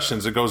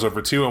repercussions it goes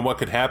over to and what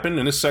could happen.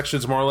 And this section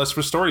is more or less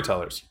for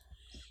storytellers.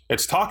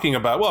 It's talking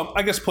about, well,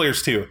 I guess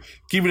players too.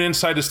 Give an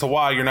insight as to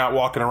why you're not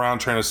walking around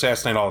trying to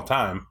assassinate all the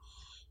time,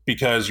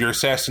 because you're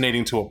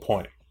assassinating to a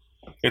point.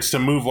 It's to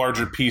move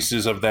larger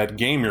pieces of that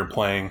game you're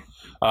playing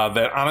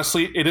that,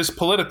 honestly, it is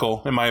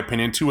political, in my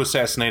opinion, to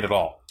assassinate at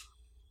all.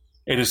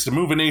 It is to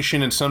move a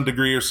nation in some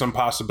degree or some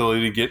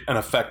possibility to get an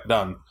effect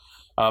done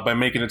by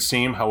making it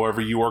seem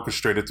however you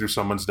orchestrate it through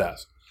someone's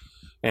death.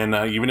 And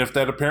even if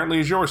that apparently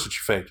is yours that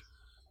you fake.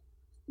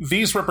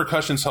 These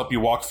repercussions help you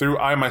walk through.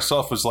 I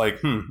myself was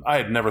like, I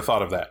had never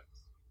thought of that.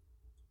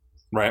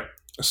 Right?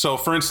 So,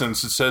 for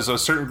instance, it says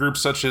certain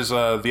groups such as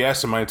the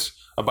Assamites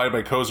abide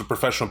by codes of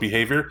professional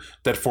behavior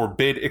that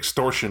forbid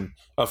extortion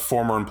of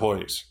former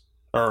employees.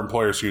 Or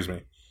employers, excuse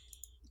me.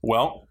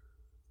 Well,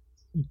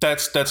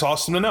 that's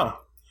awesome to know.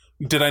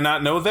 Did I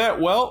not know that?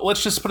 Well,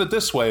 let's just put it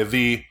this way.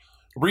 The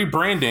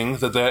rebranding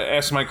that the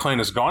Assamite clan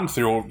has gone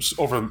through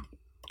over a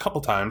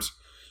couple times,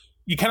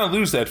 you kind of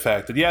lose that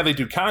fact that, yeah, they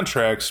do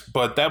contracts,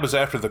 but that was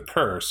after the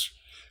curse.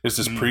 Is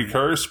this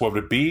pre-curse? What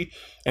would it be?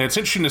 And it's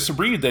interesting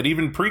to read that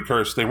even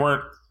pre-curse, they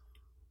weren't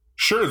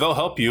sure they'll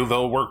help you.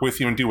 They'll work with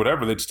you and do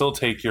whatever. They'd still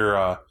take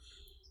your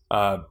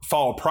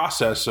follow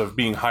process of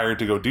being hired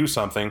to go do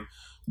something,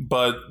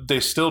 but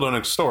they still don't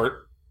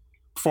extort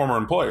former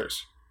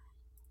employers.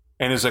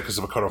 And is that because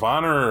of a code of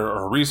honor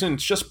or a reason?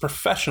 It's just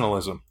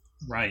professionalism.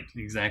 Right,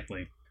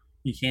 exactly.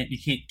 You can't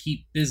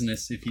keep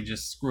business if you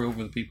just screw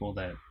over the people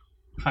that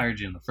hired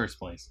you in the first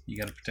place. You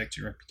got to protect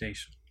your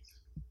reputation.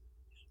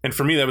 And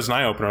for me, that was an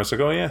eye opener. I was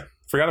like, oh yeah,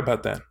 forgot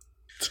about that.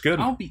 It's good.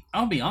 I'll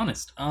be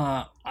honest.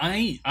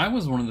 I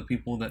was one of the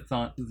people that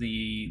thought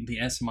the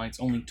Assamites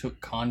only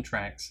took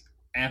contracts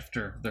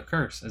after the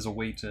curse as a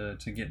way to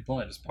get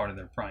blood as part of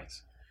their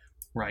price.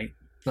 Right.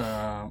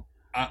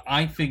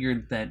 I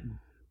figured that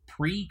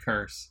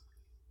pre-curse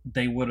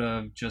they would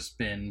have just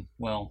been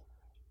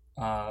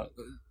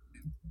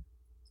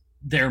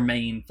their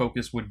main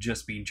focus would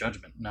just be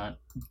judgment, not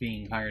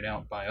being hired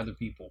out by other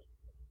people.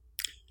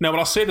 Now, what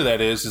I'll say to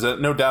that is that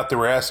no doubt there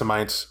were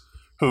Assamites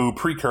who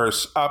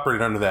pre-curse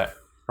operated under that,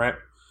 right?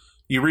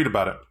 You read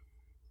about it.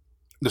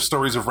 The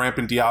stories of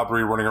rampant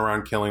diablerie, running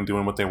around killing,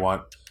 doing what they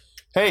want.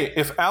 Hey,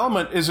 if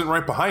Alamut isn't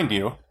right behind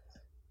you,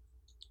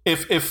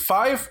 if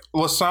 5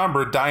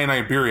 Lasombra die in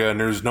Iberia and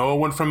there's no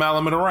one from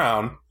Alamut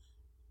around,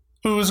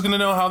 who's going to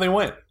know how they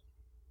went,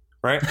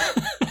 right?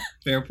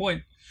 Fair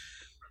point.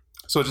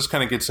 So it just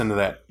kind of gets into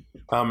that.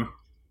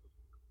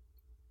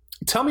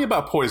 Tell me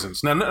about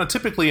poisons. Now,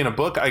 typically in a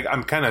book,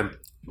 I'm kind of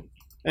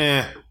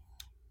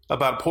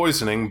about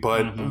poisoning,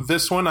 but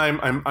this one,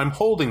 I'm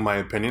holding my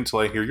opinion till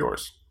I hear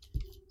yours.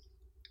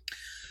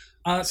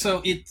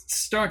 So it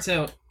starts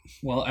out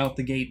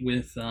the gate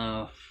with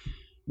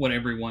what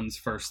everyone's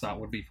first thought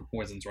would be for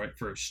poisons, right?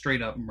 For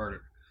straight up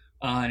murder.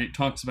 And it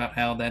talks about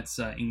how that's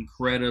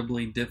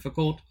incredibly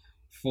difficult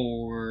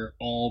for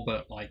all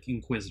but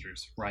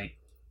inquisitors, right?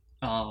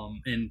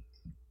 And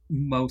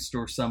most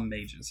or some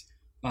mages.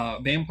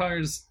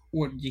 Vampires,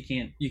 you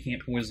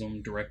can't poison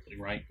them directly,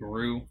 right?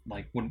 Garou,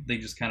 they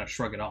just kind of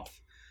shrug it off.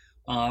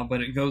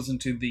 But it goes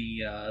into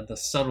the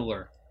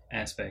subtler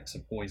aspects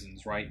of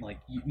poisons, right?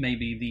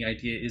 Maybe the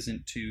idea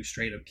isn't to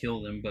straight up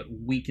kill them, but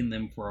weaken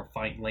them for a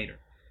fight later.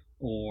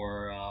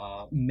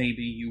 Or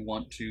maybe you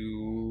want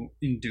to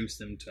induce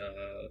them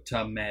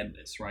to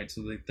madness, right?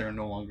 So that they're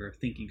no longer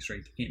thinking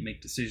straight. They can't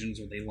make decisions,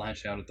 or they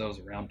lash out at those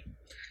around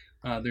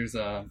them. There's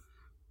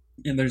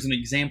an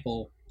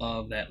example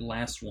of that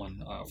last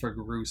one for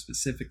Garou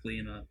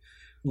specifically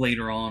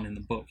later on in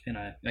the book, and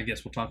I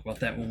guess we'll talk about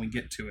that when we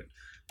get to it.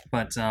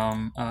 But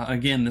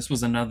again, this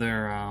was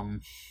another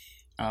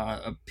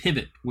a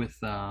pivot with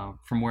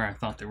from where I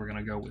thought they were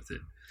going to go with it.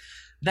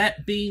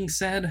 That being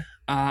said,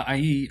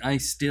 I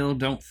still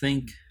don't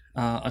think,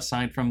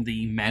 aside from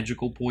the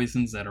magical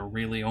poisons that are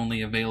really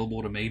only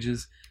available to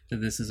mages,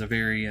 that this is a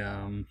very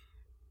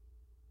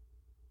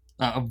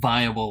a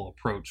viable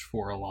approach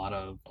for a lot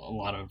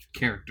of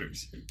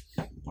characters.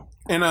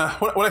 And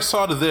what I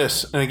saw to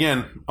this, and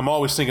again, I'm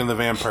always thinking the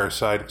vampire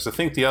side, because I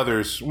think the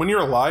others, when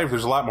you're alive,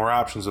 there's a lot more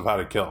options of how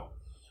to kill,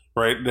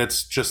 right?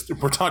 That's just,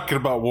 we're talking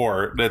about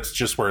war, that's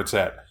just where it's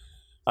at.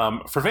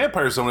 For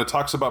vampires, though, when it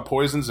talks about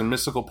poisons and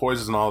mystical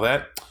poisons and all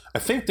that, I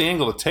think the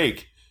angle to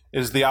take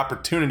is the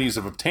opportunities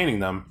of obtaining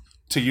them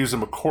to use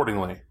them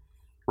accordingly,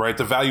 right?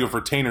 The value of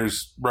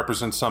retainers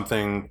represents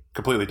something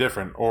completely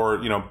different,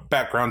 or,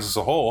 backgrounds as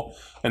a whole,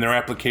 and their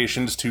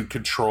applications to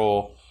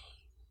control.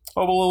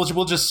 Oh, well,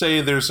 we'll just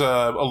say there's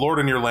a lord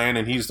in your land,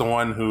 and he's the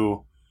one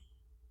who,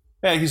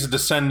 he's a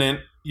descendant.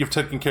 You've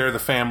taken care of the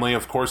family.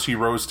 Of course, he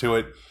rose to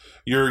it.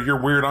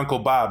 Your weird Uncle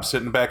Bob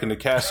sitting back in the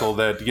castle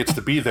that gets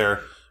to be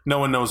there. No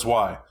one knows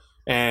why.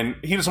 And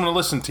he doesn't want to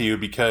listen to you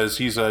because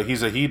he's a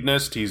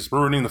hedonist. He's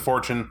ruining the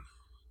fortune.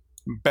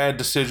 Bad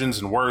decisions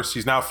and worse.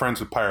 He's now friends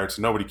with pirates,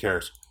 and nobody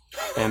cares.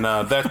 And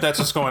that's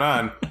what's going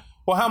on.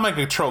 Well, how am I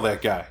going to control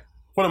that guy?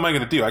 What am I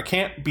going to do? I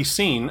can't be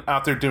seen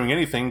out there doing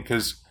anything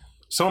because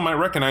someone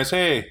might recognize,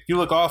 hey, you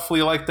look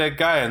awfully like that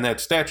guy in that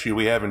statue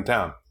we have in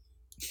town.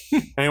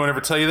 Anyone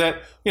ever tell you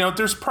that?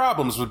 There's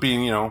problems with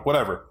being,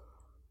 whatever.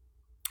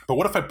 But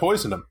what if I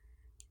poisoned him?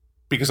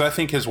 Because I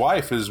think his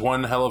wife is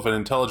one hell of an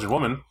intelligent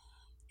woman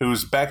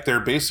who's back there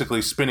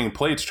basically spinning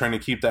plates trying to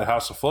keep that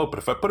house afloat. But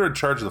if I put her in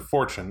charge of the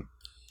fortune,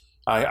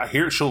 I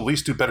hear she'll at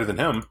least do better than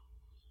him.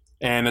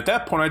 And at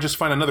that point, I just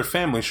find another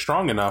family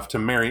strong enough to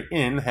marry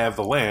in, have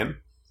the land,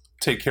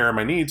 take care of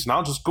my needs, and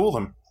I'll just ghoul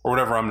them or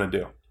whatever I'm going to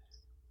do.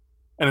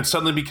 And it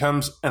suddenly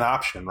becomes an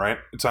option, right?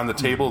 It's on the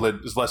table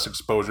that is less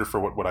exposure for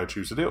what I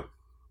choose to do.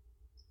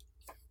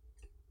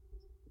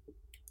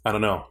 I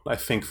don't know. I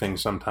think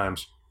things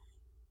sometimes.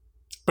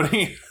 But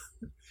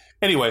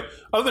anyway,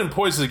 other than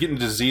poisons getting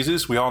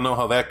diseases, we all know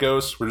how that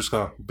goes. We're just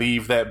going to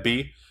leave that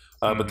be.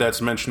 But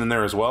that's mentioned in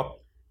there as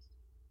well.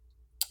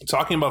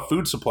 Talking about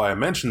food supply, I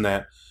mentioned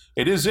that.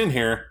 It is in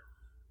here,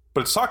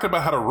 but it's talking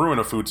about how to ruin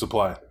a food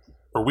supply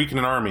or weaken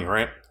an army,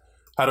 right?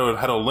 How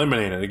to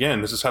eliminate it.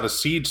 Again, this is how to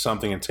siege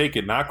something and take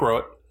it, not grow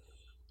it.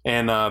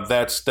 And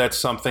that's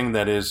something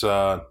that is,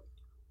 I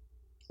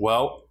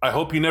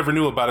hope you never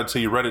knew about it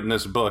till you read it in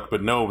this book,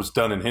 but no, it was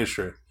done in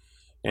history.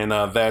 And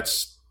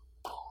it's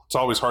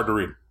always hard to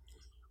read.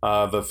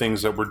 The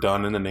things that were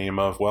done in the name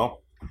of,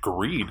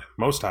 greed,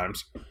 most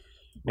times.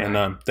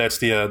 And that's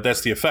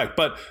the effect.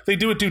 But they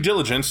do it due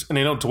diligence, and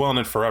they don't dwell in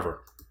it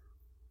forever,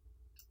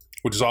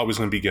 which is always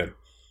going to be good.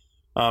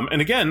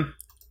 And again,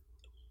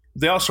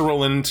 they also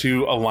roll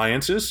into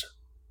alliances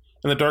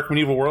in the dark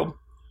medieval world,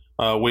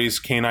 ways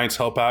Canaanites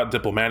help out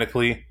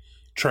diplomatically,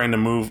 trying to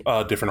move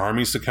different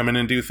armies to come in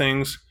and do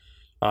things,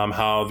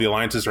 how the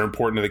alliances are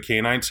important to the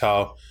Canaanites,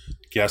 how,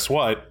 guess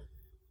what,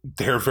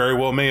 there very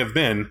well may have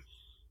been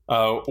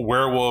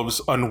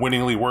werewolves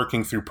unwittingly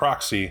working through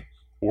proxy,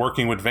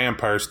 working with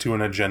vampires to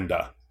an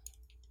agenda,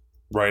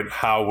 right?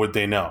 How would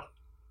they know?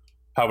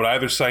 How would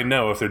either side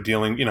know if they're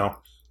dealing,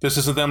 this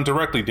isn't them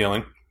directly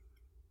dealing,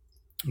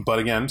 but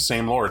again,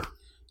 same Lord.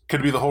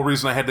 Could be the whole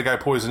reason I had the guy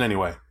poisoned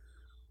anyway,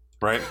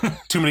 right?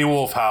 Too many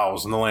wolf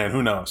howls in the land,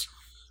 who knows?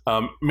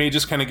 May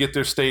just kind of get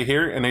their stay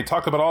here, and they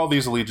talk about all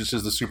these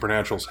allegiances the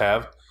supernaturals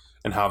have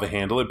and how they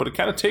handle it, but it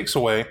kind of takes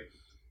away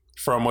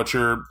from what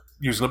you're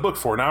using the book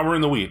for. Now we're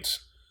in the weeds.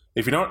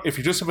 If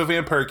you just have a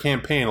vampire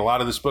campaign, a lot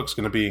of this book's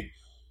going to be,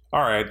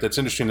 all right, that's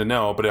interesting to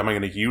know, but am I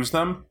going to use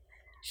them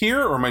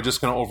here, or am I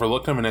just going to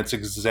overlook them? And that's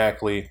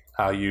exactly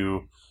how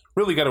you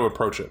really got to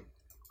approach it.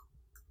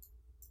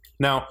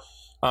 Now,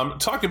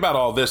 talking about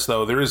all this,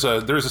 though, there is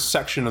a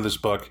section of this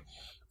book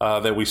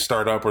that we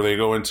start up where they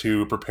go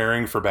into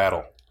preparing for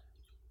battle.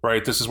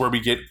 Right, this is where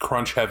we get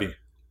crunch heavy.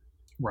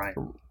 Right,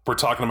 we're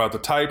talking about the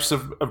types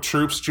of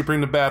troops that you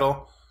bring to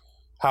battle,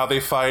 how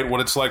they fight, what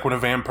it's like when a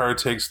vampire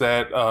takes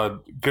that.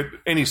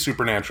 Any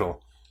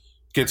supernatural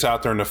gets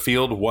out there in the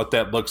field, what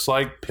that looks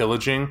like,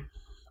 pillaging,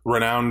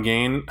 renown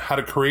gain, how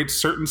to create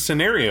certain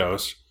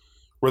scenarios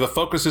where the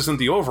focus isn't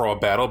the overall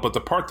battle, but the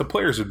part the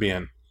players would be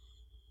in,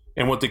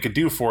 and what they could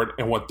do for it,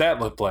 and what that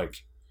looked like.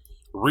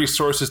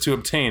 Resources to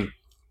obtain.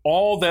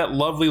 All that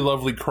lovely,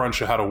 lovely crunch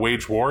of how to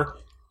wage war,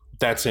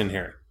 that's in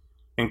here,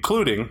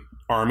 including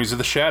Armies of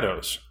the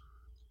Shadows.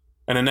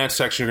 And in that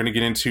section, you're going to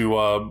get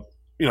into,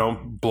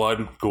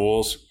 blood,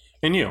 ghouls,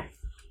 and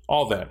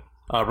all that,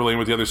 relating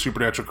with the other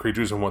supernatural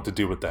creatures and what to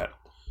do with that.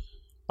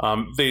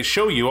 They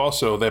show you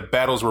also that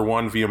battles were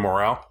won via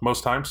morale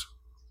most times.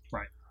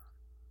 Right.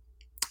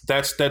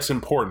 That's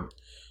important.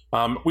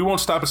 We won't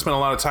stop and spend a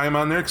lot of time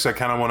on there because I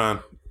kind of want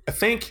to. I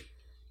think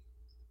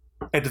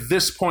at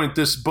this point,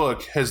 this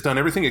book has done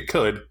everything it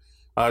could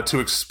to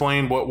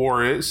explain what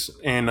war is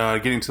and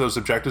getting to those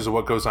objectives of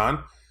what goes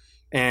on.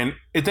 And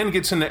it then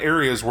gets into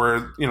areas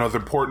where, the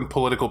important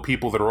political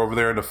people that are over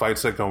there and the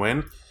fights that go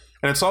in.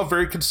 And it's all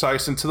very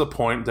concise and to the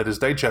point that is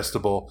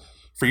digestible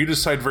for you to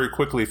decide very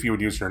quickly if you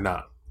would use it or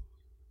not.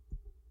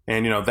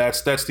 And,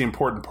 that's the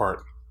important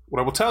part.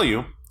 What I will tell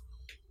you,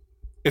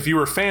 if you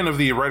were a fan of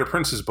the Writer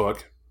Prince's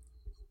book,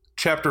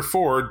 Chapter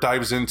 4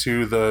 dives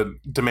into the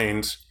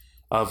domains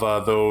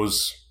of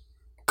those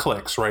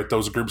cliques, right?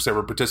 Those groups that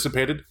were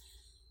participated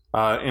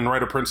in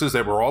Rite of Princes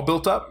that were all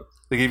built up.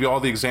 They gave you all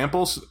the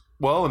examples.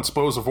 Well, in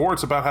Spoils of War,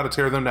 it's about how to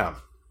tear them down.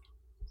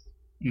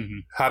 Mm-hmm.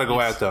 How to go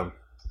at them.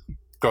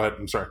 Go ahead.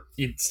 I'm sorry.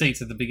 It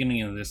states at the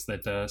beginning of this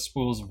that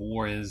Spoils of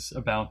War is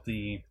about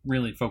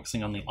really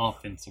focusing on the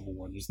offense of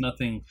war. There's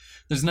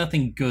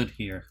nothing good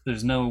here.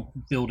 There's no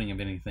building of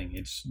anything.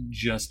 It's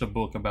just a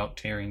book about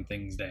tearing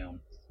things down.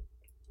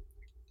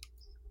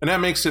 And that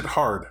makes it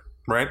hard,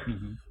 right?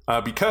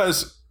 Mm-hmm.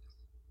 Because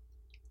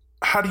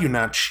how do you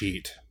not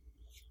cheat?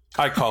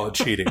 I call it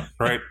cheating,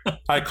 right?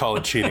 I call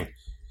it cheating.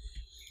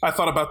 I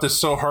thought about this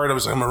so hard. I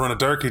was like, I'm going to run a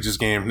Dark Ages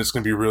game, and it's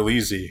going to be real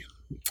easy.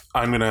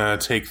 I'm going to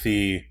take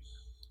the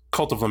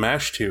Cult of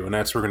Lamash 2, and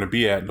that's where we're going to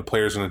be at. And the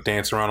players are going to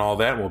dance around all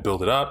that, and we'll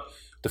build it up,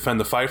 defend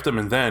the fiefdom,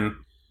 and then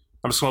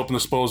I'm just going to open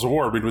the Spoils of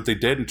War, read what they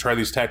did, and try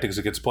these tactics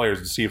against players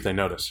and see if they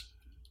notice.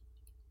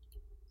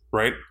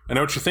 Right? I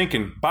know what you're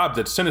thinking. Bob,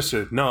 that's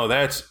sinister. No,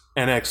 that's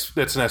an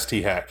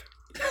ST hack.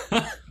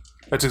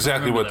 That's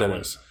exactly what that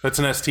is. That's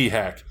an ST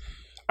hack.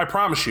 I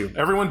promise you.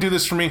 Everyone do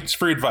this for me. It's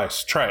free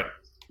advice. Try it.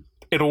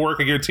 It'll work,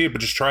 I guarantee it, but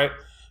just try it,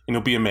 and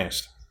you'll be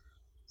amazed.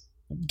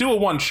 Do a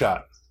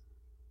one-shot.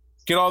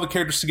 Get all the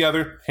characters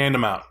together, hand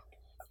them out.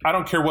 I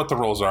don't care what the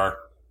roles are.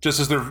 Just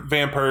as they're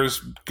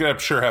vampires,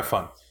 sure, have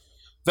fun.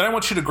 Then I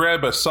want you to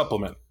grab a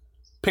supplement.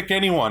 Pick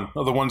any one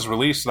of the ones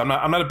released. I'm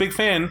not a big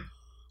fan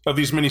of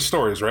these mini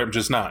stories, right? I'm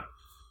just not.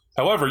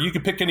 However, you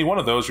can pick any one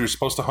of those. You're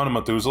supposed to hunt a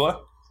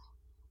Methuselah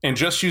and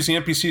just use the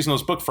NPCs in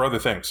those books for other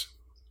things.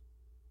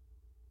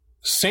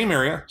 Same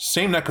area,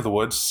 same neck of the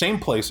woods, same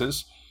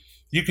places.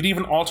 You could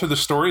even alter the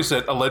stories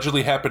that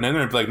allegedly happen in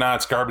there and be like, nah,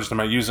 it's garbage. I'm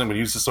not using it. I'm going to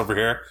use this over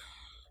here.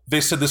 They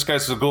said this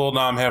guy's a ghoul.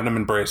 Now I'm having him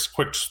embrace.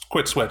 Quick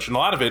switch. And a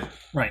lot of it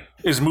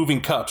is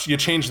moving cups. You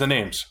change the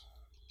names.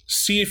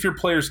 See if your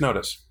players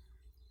notice.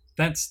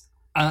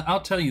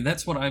 I'll tell you,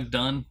 that's what I've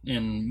done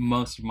in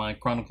most of my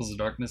Chronicles of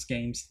Darkness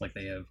games. Like,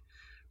 they have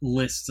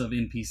lists of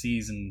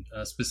NPCs and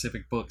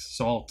specific books.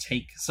 So I'll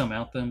take some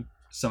out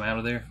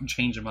of there and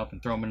change them up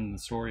and throw them into the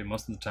story. And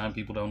most of the time,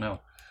 people don't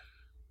know.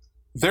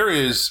 There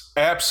is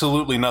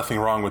absolutely nothing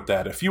wrong with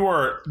that. If you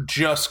are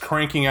just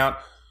cranking out,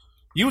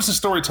 you as a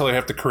storyteller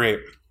have to create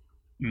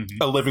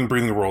a living,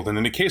 breathing world. And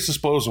in the case of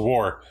Spoils of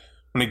War,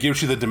 when it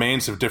gives you the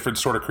domains of different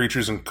sort of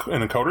creatures and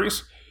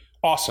coteries,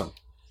 awesome.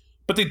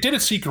 But they did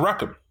it so you could wreck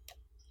them.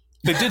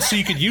 They did so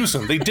you could use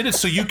them. They did it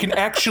so you can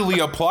actually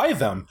apply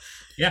them.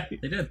 Yeah,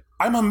 they did.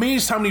 I'm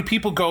amazed how many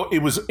people go, it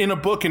was in a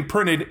book and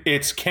printed,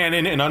 it's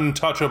canon and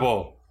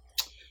untouchable.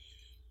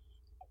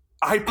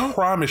 I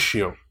promise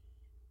you,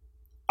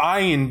 I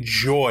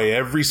enjoy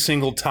every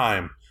single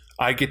time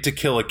I get to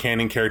kill a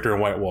canon character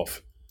in White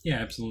Wolf. Yeah,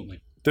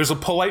 absolutely. There's a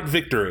polite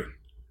victory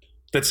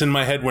that's in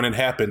my head when it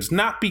happens.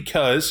 Not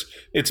because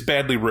it's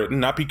badly written,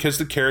 not because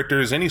the character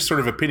is any sort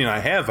of opinion I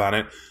have on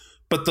it,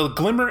 but the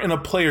glimmer in a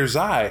player's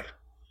eye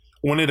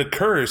when it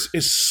occurs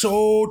is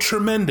so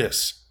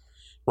tremendous,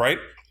 right?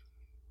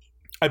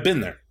 I've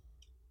been there.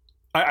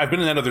 I've been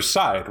on that other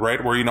side,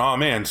 right? Where, oh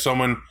man,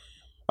 someone,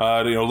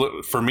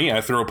 for me,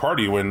 I threw a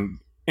party when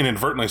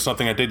inadvertently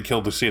something I did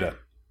killed Lucida.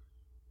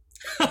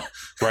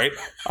 Right?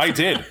 I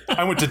did.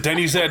 I went to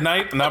Denny's that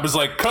night and I was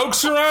like,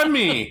 Cokes are on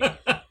me.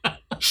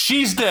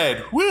 She's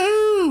dead.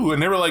 Woohoo!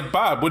 And they were like,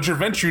 Bob, what'd your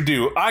venture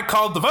do? I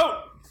called the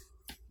vote.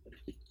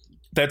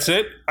 That's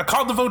it. I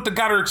called the vote that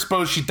got her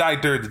exposed. She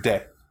died during the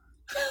day.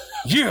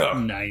 Yeah.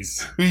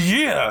 Nice.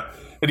 Yeah.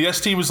 And the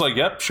ST was like,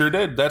 yep, sure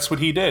did. That's what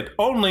he did.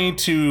 Only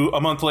to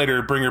a month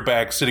later bring her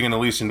back sitting in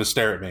Elysium to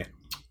stare at me.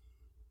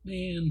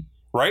 Man.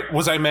 Right?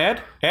 Was I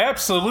mad?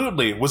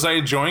 Absolutely. Was I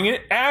enjoying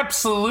it?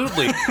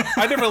 Absolutely.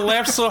 I never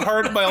laughed so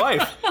hard in my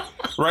life.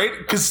 Right?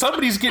 Because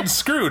somebody's getting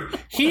screwed.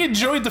 He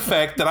enjoyed the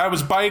fact that I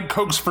was buying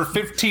Cokes for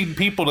 15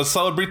 people to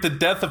celebrate the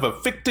death of a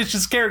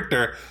fictitious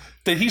character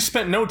that he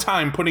spent no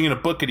time putting in a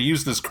book and he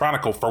used this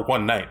chronicle for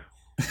one night.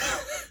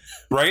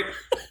 Right?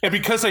 And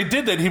because I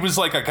did that, he was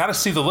like, I gotta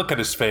see the look on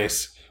his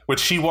face. When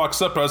she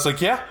walks up, I was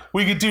like, yeah,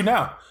 what you could do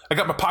now? I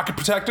got my pocket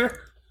protector.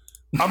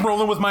 I'm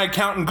rolling with my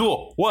accountant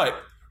ghoul. What?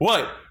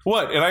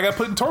 And I got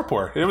put in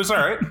torpor. It was all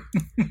right.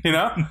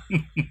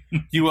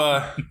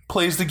 You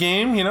plays the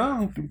game,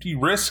 you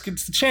risk,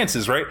 it's the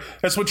chances, right?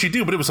 That's what you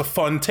do. But it was a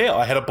fun tale.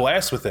 I had a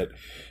blast with it.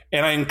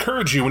 And I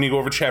encourage you when you go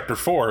over chapter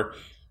 4,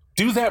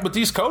 do that with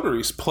these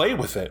coteries. Play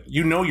with it.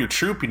 You know your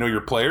troop, you know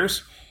your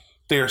players.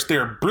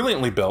 They're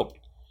brilliantly built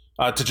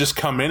to just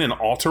come in and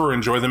alter or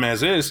enjoy them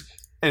as is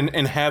and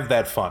have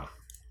that fun.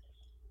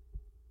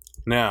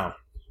 Now,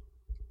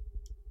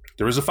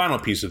 there is a final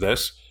piece of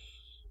this.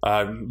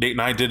 Nate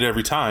and I did it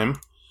every time,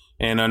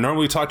 and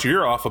normally talk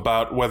your ear off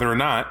about whether or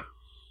not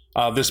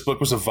this book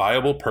was a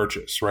viable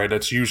purchase, right?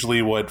 That's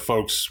usually what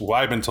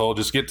I've been told,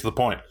 just get to the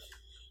point.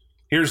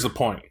 Here's the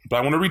point, but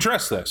I want to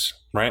redress this,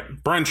 right?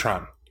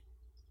 Brentron.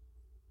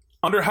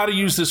 Under how to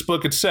use this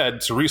book, it said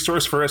it's a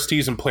resource for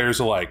STs and players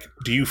alike.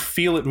 Do you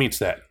feel it meets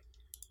that?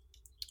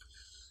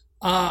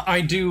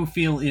 I do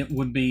feel it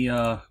would be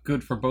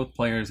good for both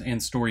players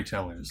and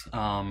storytellers.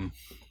 I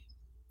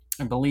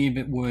believe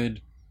it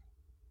would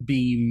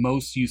be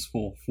most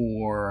useful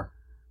for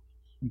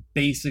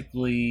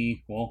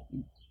basically, well,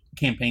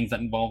 campaigns that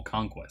involve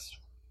conquest.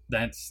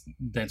 That's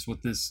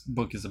what this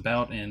book is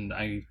about, and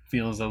I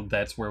feel as though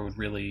that's where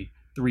the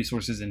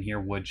resources in here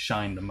would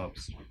shine the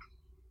most.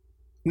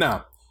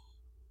 Now,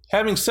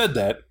 having said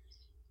that,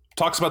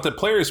 talks about that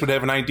players would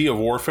have an idea of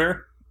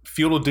warfare,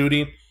 feudal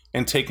duty,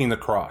 and taking the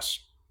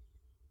cross.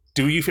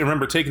 Do you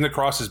remember taking the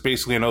cross is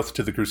basically an oath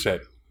to the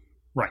crusade?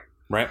 Right.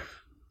 Right?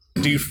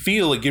 Do you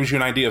feel it gives you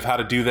an idea of how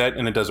to do that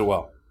and it does it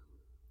well?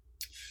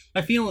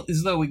 I feel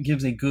as though it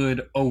gives a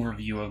good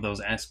overview of those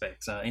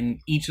aspects. In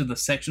each of the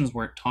sections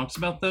where it talks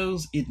about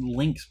those, it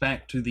links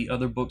back to the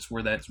other books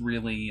where that's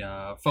really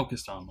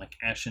focused on, like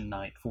Ashen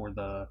Knight for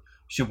the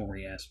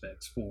chivalry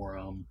aspects, for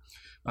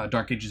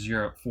Dark Ages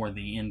Europe for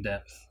the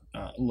in-depth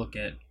look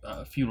at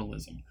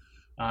feudalism.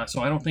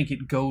 So I don't think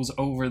it goes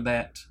over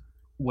that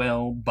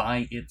well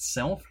by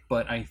itself,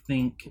 but I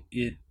think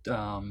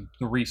the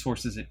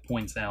resources it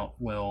points out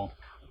will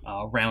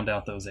round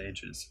out those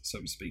edges, so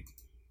to speak.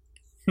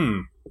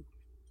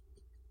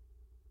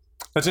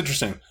 That's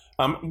interesting.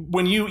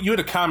 When you had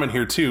a comment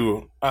here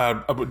too,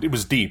 it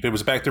was deep. It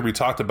was back there we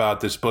talked about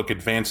this book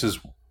advances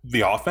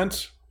the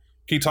offense.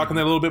 Can you talk on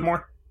that a little bit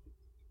more?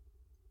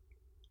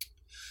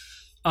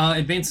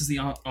 Advances the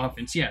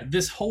offense. Yeah,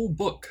 this whole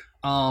book,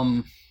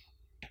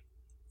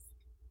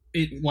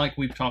 it, like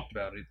we've talked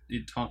about,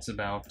 it talks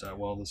about,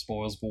 the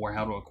spoils of war,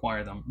 how to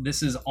acquire them.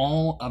 This is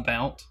all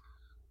about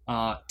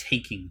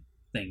taking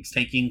things,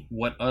 taking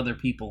what other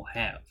people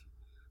have.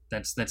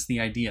 That's the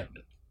idea of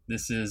it.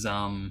 This is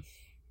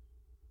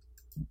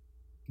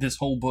this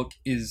whole book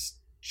is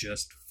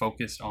just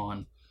focused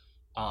on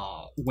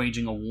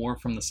waging a war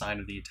from the side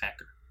of the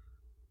attacker.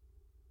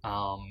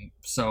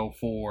 So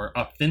for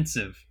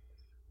offensive,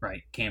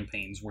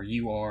 campaigns where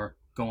you are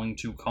going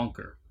to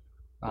conquer,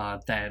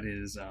 that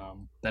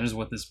is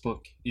what this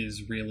book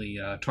is really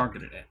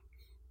targeted at.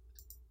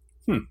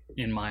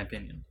 In my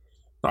opinion.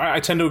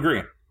 I tend to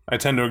agree.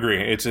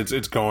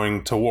 It's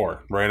going to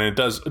war, right? And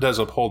it does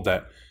uphold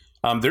that.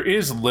 There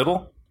is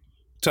little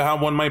to how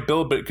one might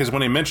build, but because when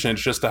they mention it,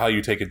 it's just to how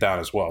you take it down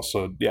as well.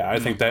 So yeah, I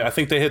think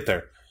they hit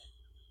there.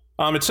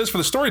 It says for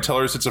the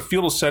storytellers, it's a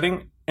feudal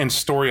setting and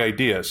story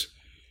ideas.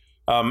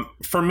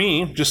 For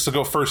me, just to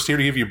go first here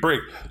to give you a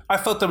break, I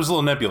felt that was a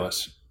little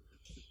nebulous.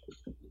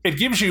 It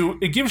gives you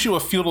a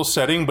feudal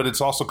setting, but it's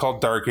also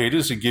called Dark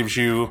Ages. It gives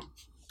you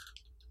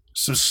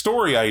some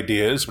story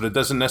ideas, but it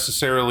doesn't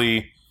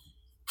necessarily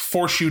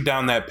force you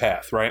down that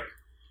path, right?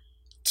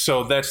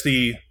 So that's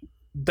the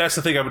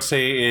thing I would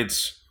say.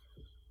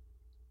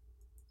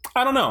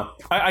 I don't know.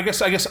 I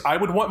guess I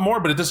would want more,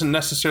 but it doesn't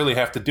necessarily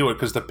have to do it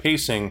because the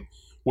pacing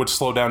would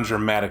slow down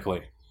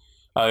dramatically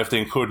if they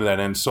included that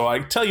in. So I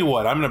tell you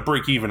what, I'm going to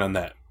break even on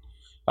that.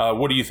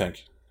 What do you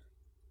think?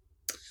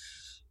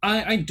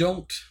 I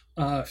don't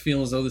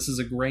feel as though this is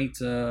a great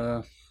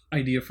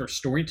idea for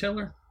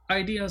storyteller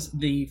ideas.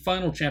 The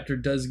final chapter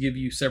does give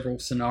you several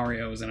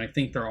scenarios, and I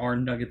think there are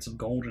nuggets of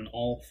gold in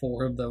all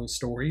 4 of those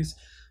stories.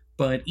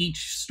 But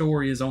each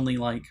story is only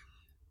like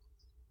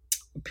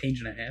a page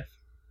and a half,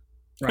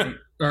 right?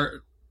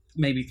 Or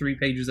maybe 3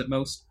 pages at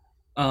most.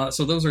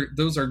 So those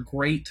are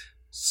great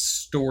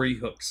story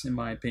hooks, in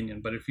my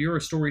opinion. But if you're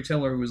a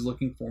storyteller who is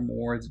looking for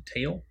more as a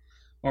tale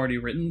already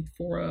written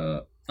for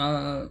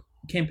a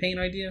campaign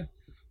idea,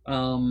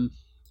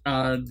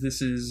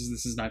 this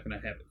is not going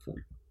to have it for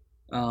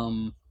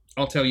you.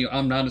 I'll tell you,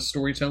 I'm not a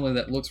storyteller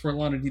that looks for a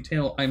lot of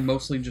detail. I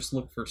mostly just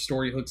look for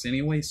story hooks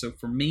anyway. So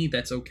for me,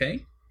 that's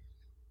okay.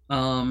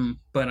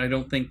 But I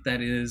don't think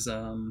that is.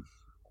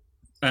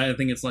 I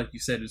think it's like you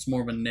said. It's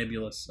more of a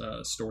nebulous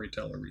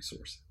storyteller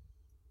resource.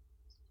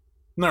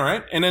 All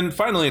right, and then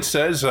finally it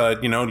says,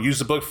 use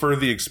the book for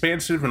the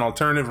expansive and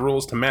alternative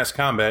rules to mass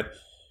combat.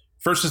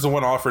 First is the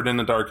one offered in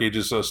the Dark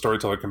Ages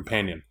Storyteller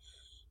Companion.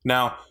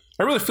 Now,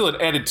 I really feel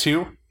it added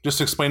to. Just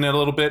to explain that a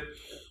little bit.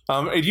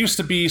 It used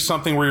to be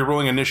something where you're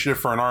rolling initiative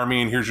for an army,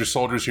 and here's your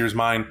soldiers, here's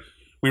mine.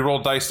 We roll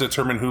dice to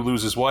determine who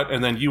loses what,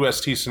 and then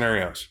UST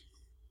scenarios.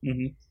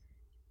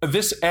 Mm-hmm.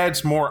 This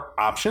adds more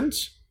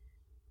options.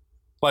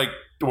 Like,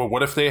 well,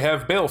 what if they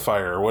have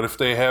balefire? What if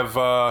they have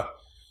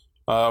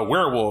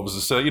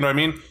werewolves? You know what I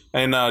mean?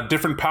 And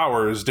different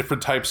powers,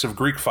 different types of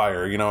Greek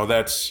fire.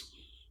 That's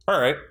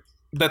all right.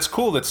 That's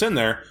cool. That's in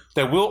there.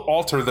 That will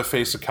alter the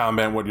face of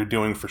combat and what you're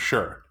doing for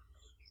sure.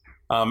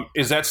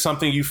 Is that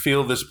something you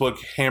feel this book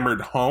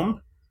hammered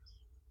home?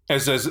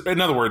 As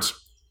in other words,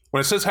 when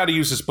it says how to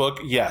use this book,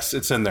 yes,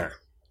 it's in there.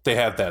 They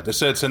have that. They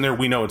said it's in there.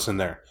 We know it's in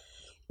there.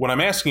 What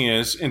I'm asking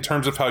is, in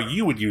terms of how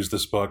you would use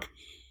this book,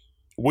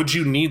 would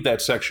you need that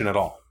section at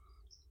all?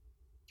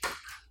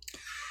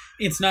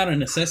 It's not a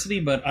necessity,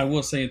 but I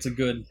will say it's a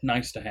good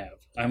nice to have.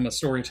 I'm a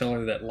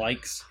storyteller that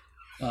likes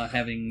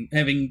having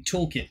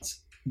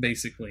toolkits,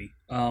 basically.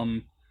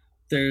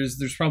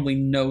 There's probably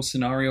no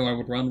scenario I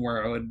would run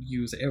where I would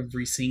use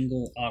every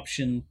single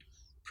option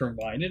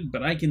provided,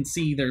 but I can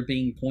see there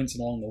being points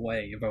along the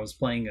way if I was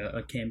playing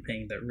a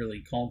campaign that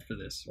really called for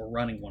this, or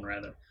running one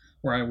rather,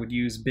 where I would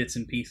use bits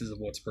and pieces of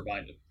what's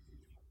provided.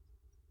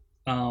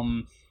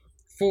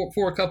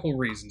 for a couple of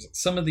reasons.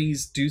 Some of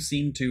these do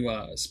seem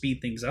to speed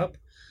things up,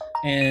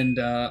 and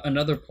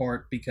another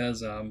part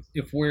because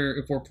if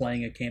we're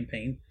playing a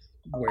campaign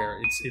where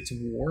it's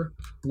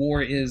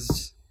war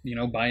is, you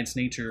know, by its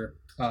nature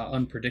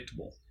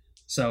unpredictable.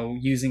 So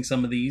using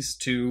some of these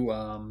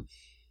to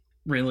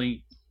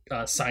really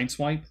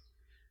sideswipe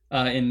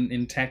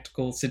in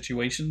tactical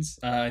situations,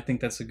 I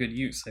think that's a good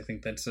use. I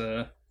think that's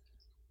a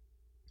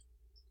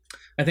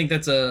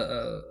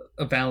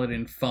valid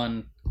and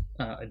fun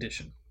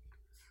addition.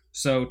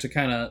 So to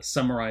kind of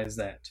summarize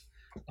that,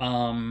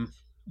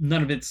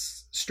 none of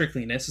it's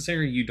strictly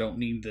necessary. You don't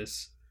need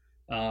this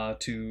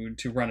to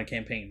run a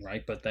campaign,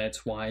 right? But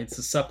that's why it's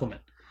a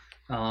supplement.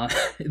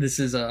 This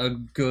is a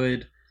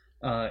good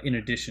in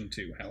addition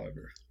to,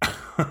 however.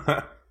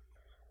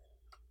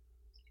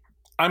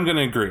 I'm going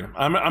to agree.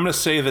 I'm going to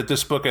say that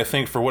this book, I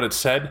think, for what it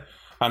said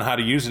on how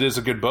to use it, is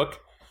a good book.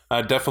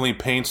 Definitely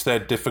paints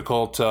that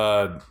difficult,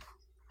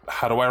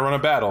 how do I run a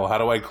battle? How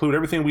do I include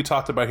everything we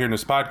talked about here in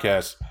this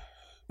podcast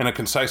in a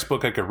concise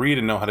book I could read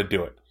and know how to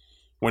do it?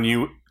 When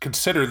you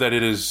consider that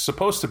it is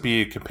supposed to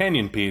be a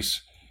companion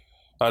piece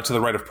to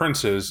The Rite of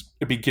Princes,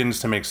 it begins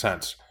to make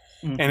sense.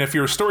 Mm-hmm. And if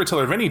you're a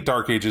storyteller of any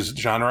Dark Ages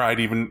genre,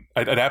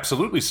 I'd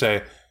absolutely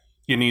say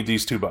you need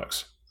these 2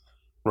 books,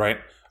 right?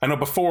 I know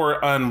before,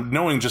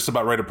 knowing just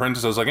about Rite of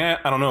Princes, I was like,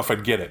 I don't know if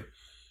I'd get it.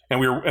 And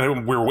we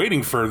were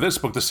waiting for this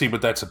book to see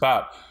what that's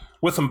about.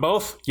 With them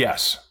both,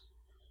 yes,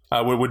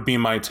 would be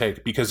my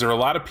take, because there are a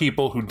lot of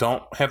people who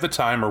don't have the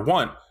time or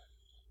want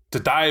to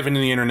dive into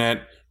the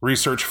internet,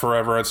 research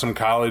forever at some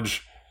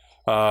college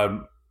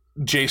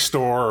JSTOR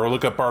or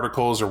look up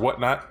articles or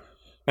whatnot,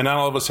 and not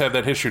all of us have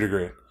that history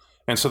degree.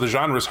 And so the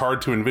genre is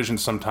hard to envision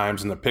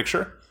sometimes in the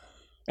picture,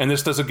 and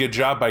this does a good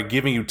job by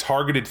giving you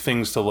targeted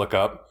things to look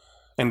up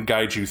and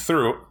guide you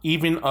through,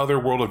 even other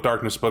World of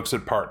Darkness books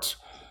at parts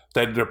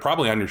that are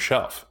probably on your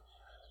shelf.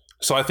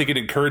 So I think it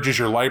encourages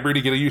your library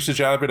to get a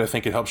usage out of it. I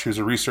think it helps you as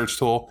a research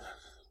tool,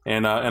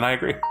 and I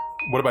agree.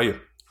 What about you?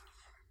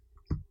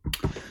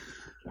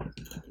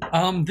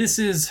 This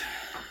is,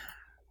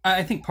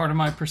 I think part of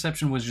my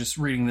perception was just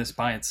reading this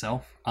by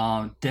itself.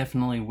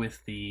 Definitely with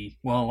the,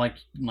 well, like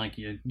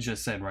you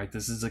just said, right?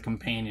 This is a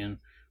companion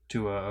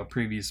to a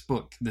previous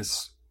book.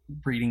 This,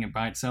 reading it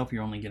by itself,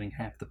 you're only getting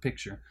half the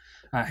picture.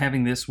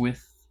 Having this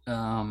with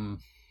Rite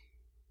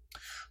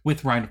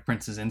of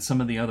Princes and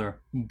some of the other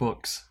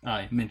books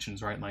it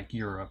mentions, right, like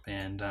Europe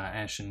and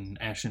Ashen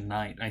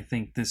Knight, I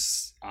think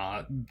this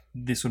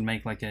would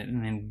make like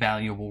an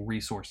invaluable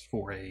resource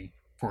for a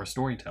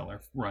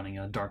storyteller running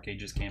a Dark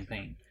Ages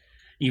campaign,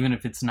 even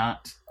if it's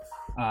not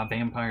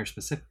vampire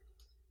specific.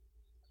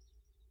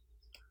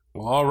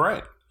 Well, all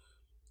right.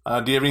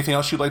 Do you have anything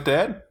else you'd like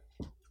to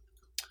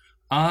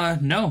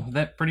add? No,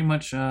 that pretty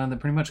much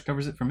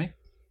covers it for me.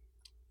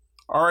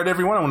 All right,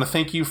 everyone. I want to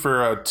thank you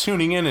for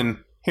tuning in and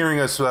hearing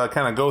us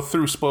kind of go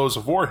through Spoils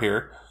of War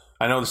here.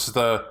 I know this is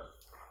the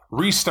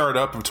restart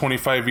up of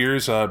 25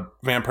 years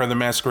Vampire the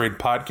Masquerade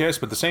podcast,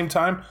 but at the same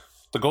time,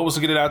 the goal was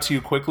to get it out to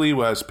you quickly,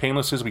 as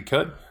painless as we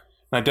could.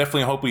 And I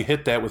definitely hope we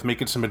hit that with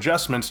making some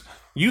adjustments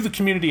you, the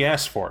community,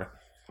 asked for.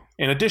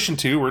 In addition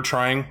to, we're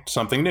trying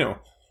something new.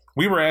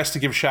 We were asked to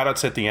give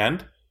shout-outs at the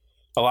end.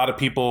 A lot of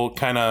people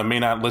kind of may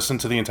not listen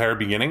to the entire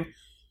beginning.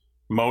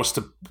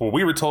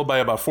 We were told by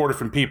about 4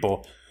 different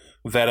people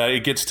that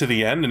it gets to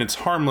the end, and it's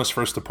harmless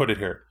for us to put it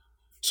here.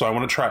 So I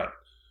want to try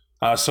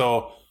it.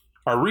 So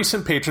our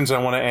recent patrons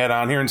I want to add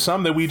on here, and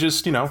some that we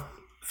just,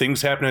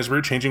 things happen as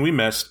we're changing, we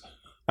missed.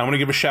 I want to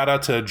give a shout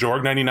out to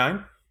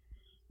Jorg99,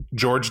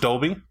 George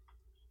Dolby,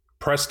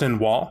 Preston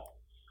Wall,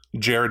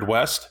 Jared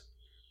West,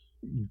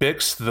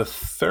 Bix the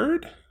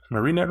Third. Am I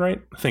reading that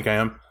right? I think I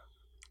am.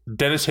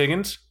 Dennis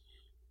Higgins,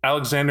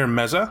 Alexander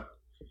Meza,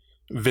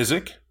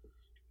 Vizik,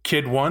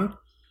 Kid One,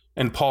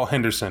 and Paul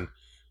Henderson.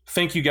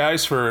 Thank you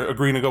guys for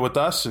agreeing to go with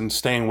us and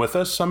staying with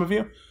us, some of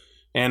you.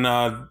 And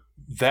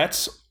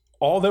that's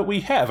all that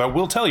we have. I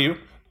will tell you,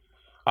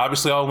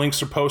 obviously all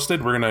links are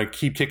posted. We're going to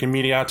keep kicking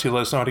media out to you,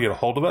 let us know how to get a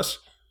hold of us.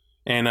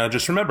 And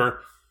just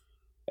remember,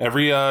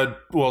 every,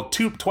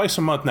 twice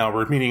a month now,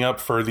 we're meeting up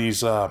for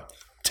these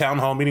town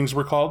hall meetings,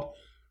 we're called,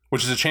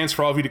 which is a chance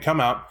for all of you to come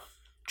out,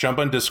 jump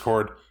on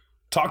Discord,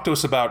 talk to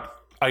us about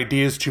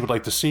ideas that you would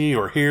like to see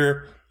or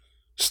hear,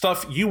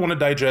 stuff you want to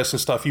digest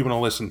and stuff you want to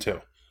listen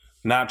to.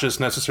 Not just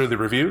necessarily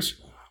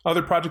reviews,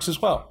 other projects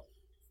as well.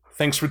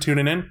 Thanks for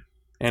tuning in,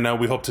 and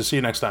we hope to see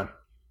you next time.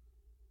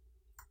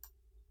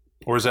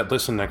 Or is that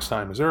listen next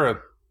time? Is there a...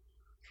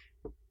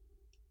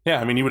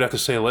 Yeah, I mean, you would have to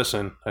say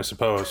listen, I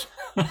suppose.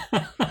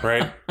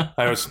 Right?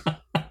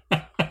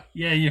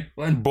 Yeah, you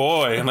would.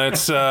 Boy,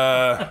 let's...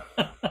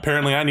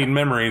 apparently I need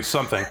memory,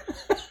 something.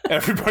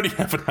 Everybody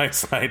have a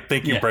nice night.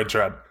 Thank you, Bread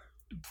Trod.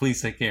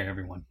 Please take care,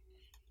 everyone.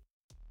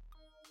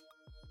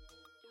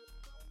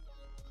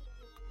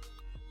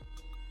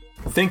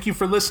 Thank you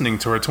for listening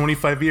to our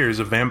 25 Years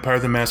of Vampire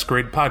the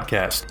Masquerade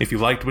podcast. If you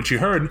liked what you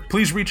heard,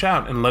 please reach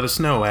out and let us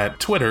know at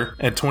Twitter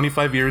at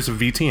 25 Years of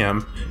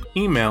VTM,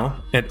 email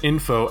at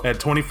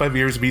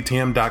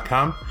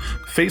info@25yearsvtm.com,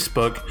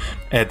 Facebook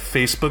at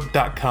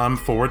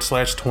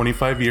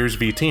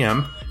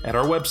facebook.com/25yearsvtm, at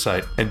our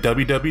website at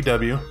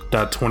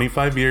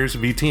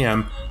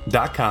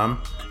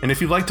www.25yearsvtm.com. And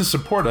if you'd like to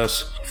support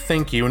us,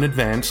 thank you in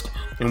advance,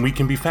 and we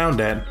can be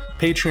found at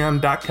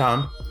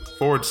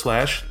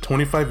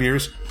patreon.com/25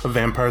 Years of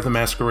Vampire the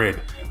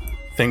Masquerade.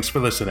 Thanks for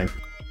listening.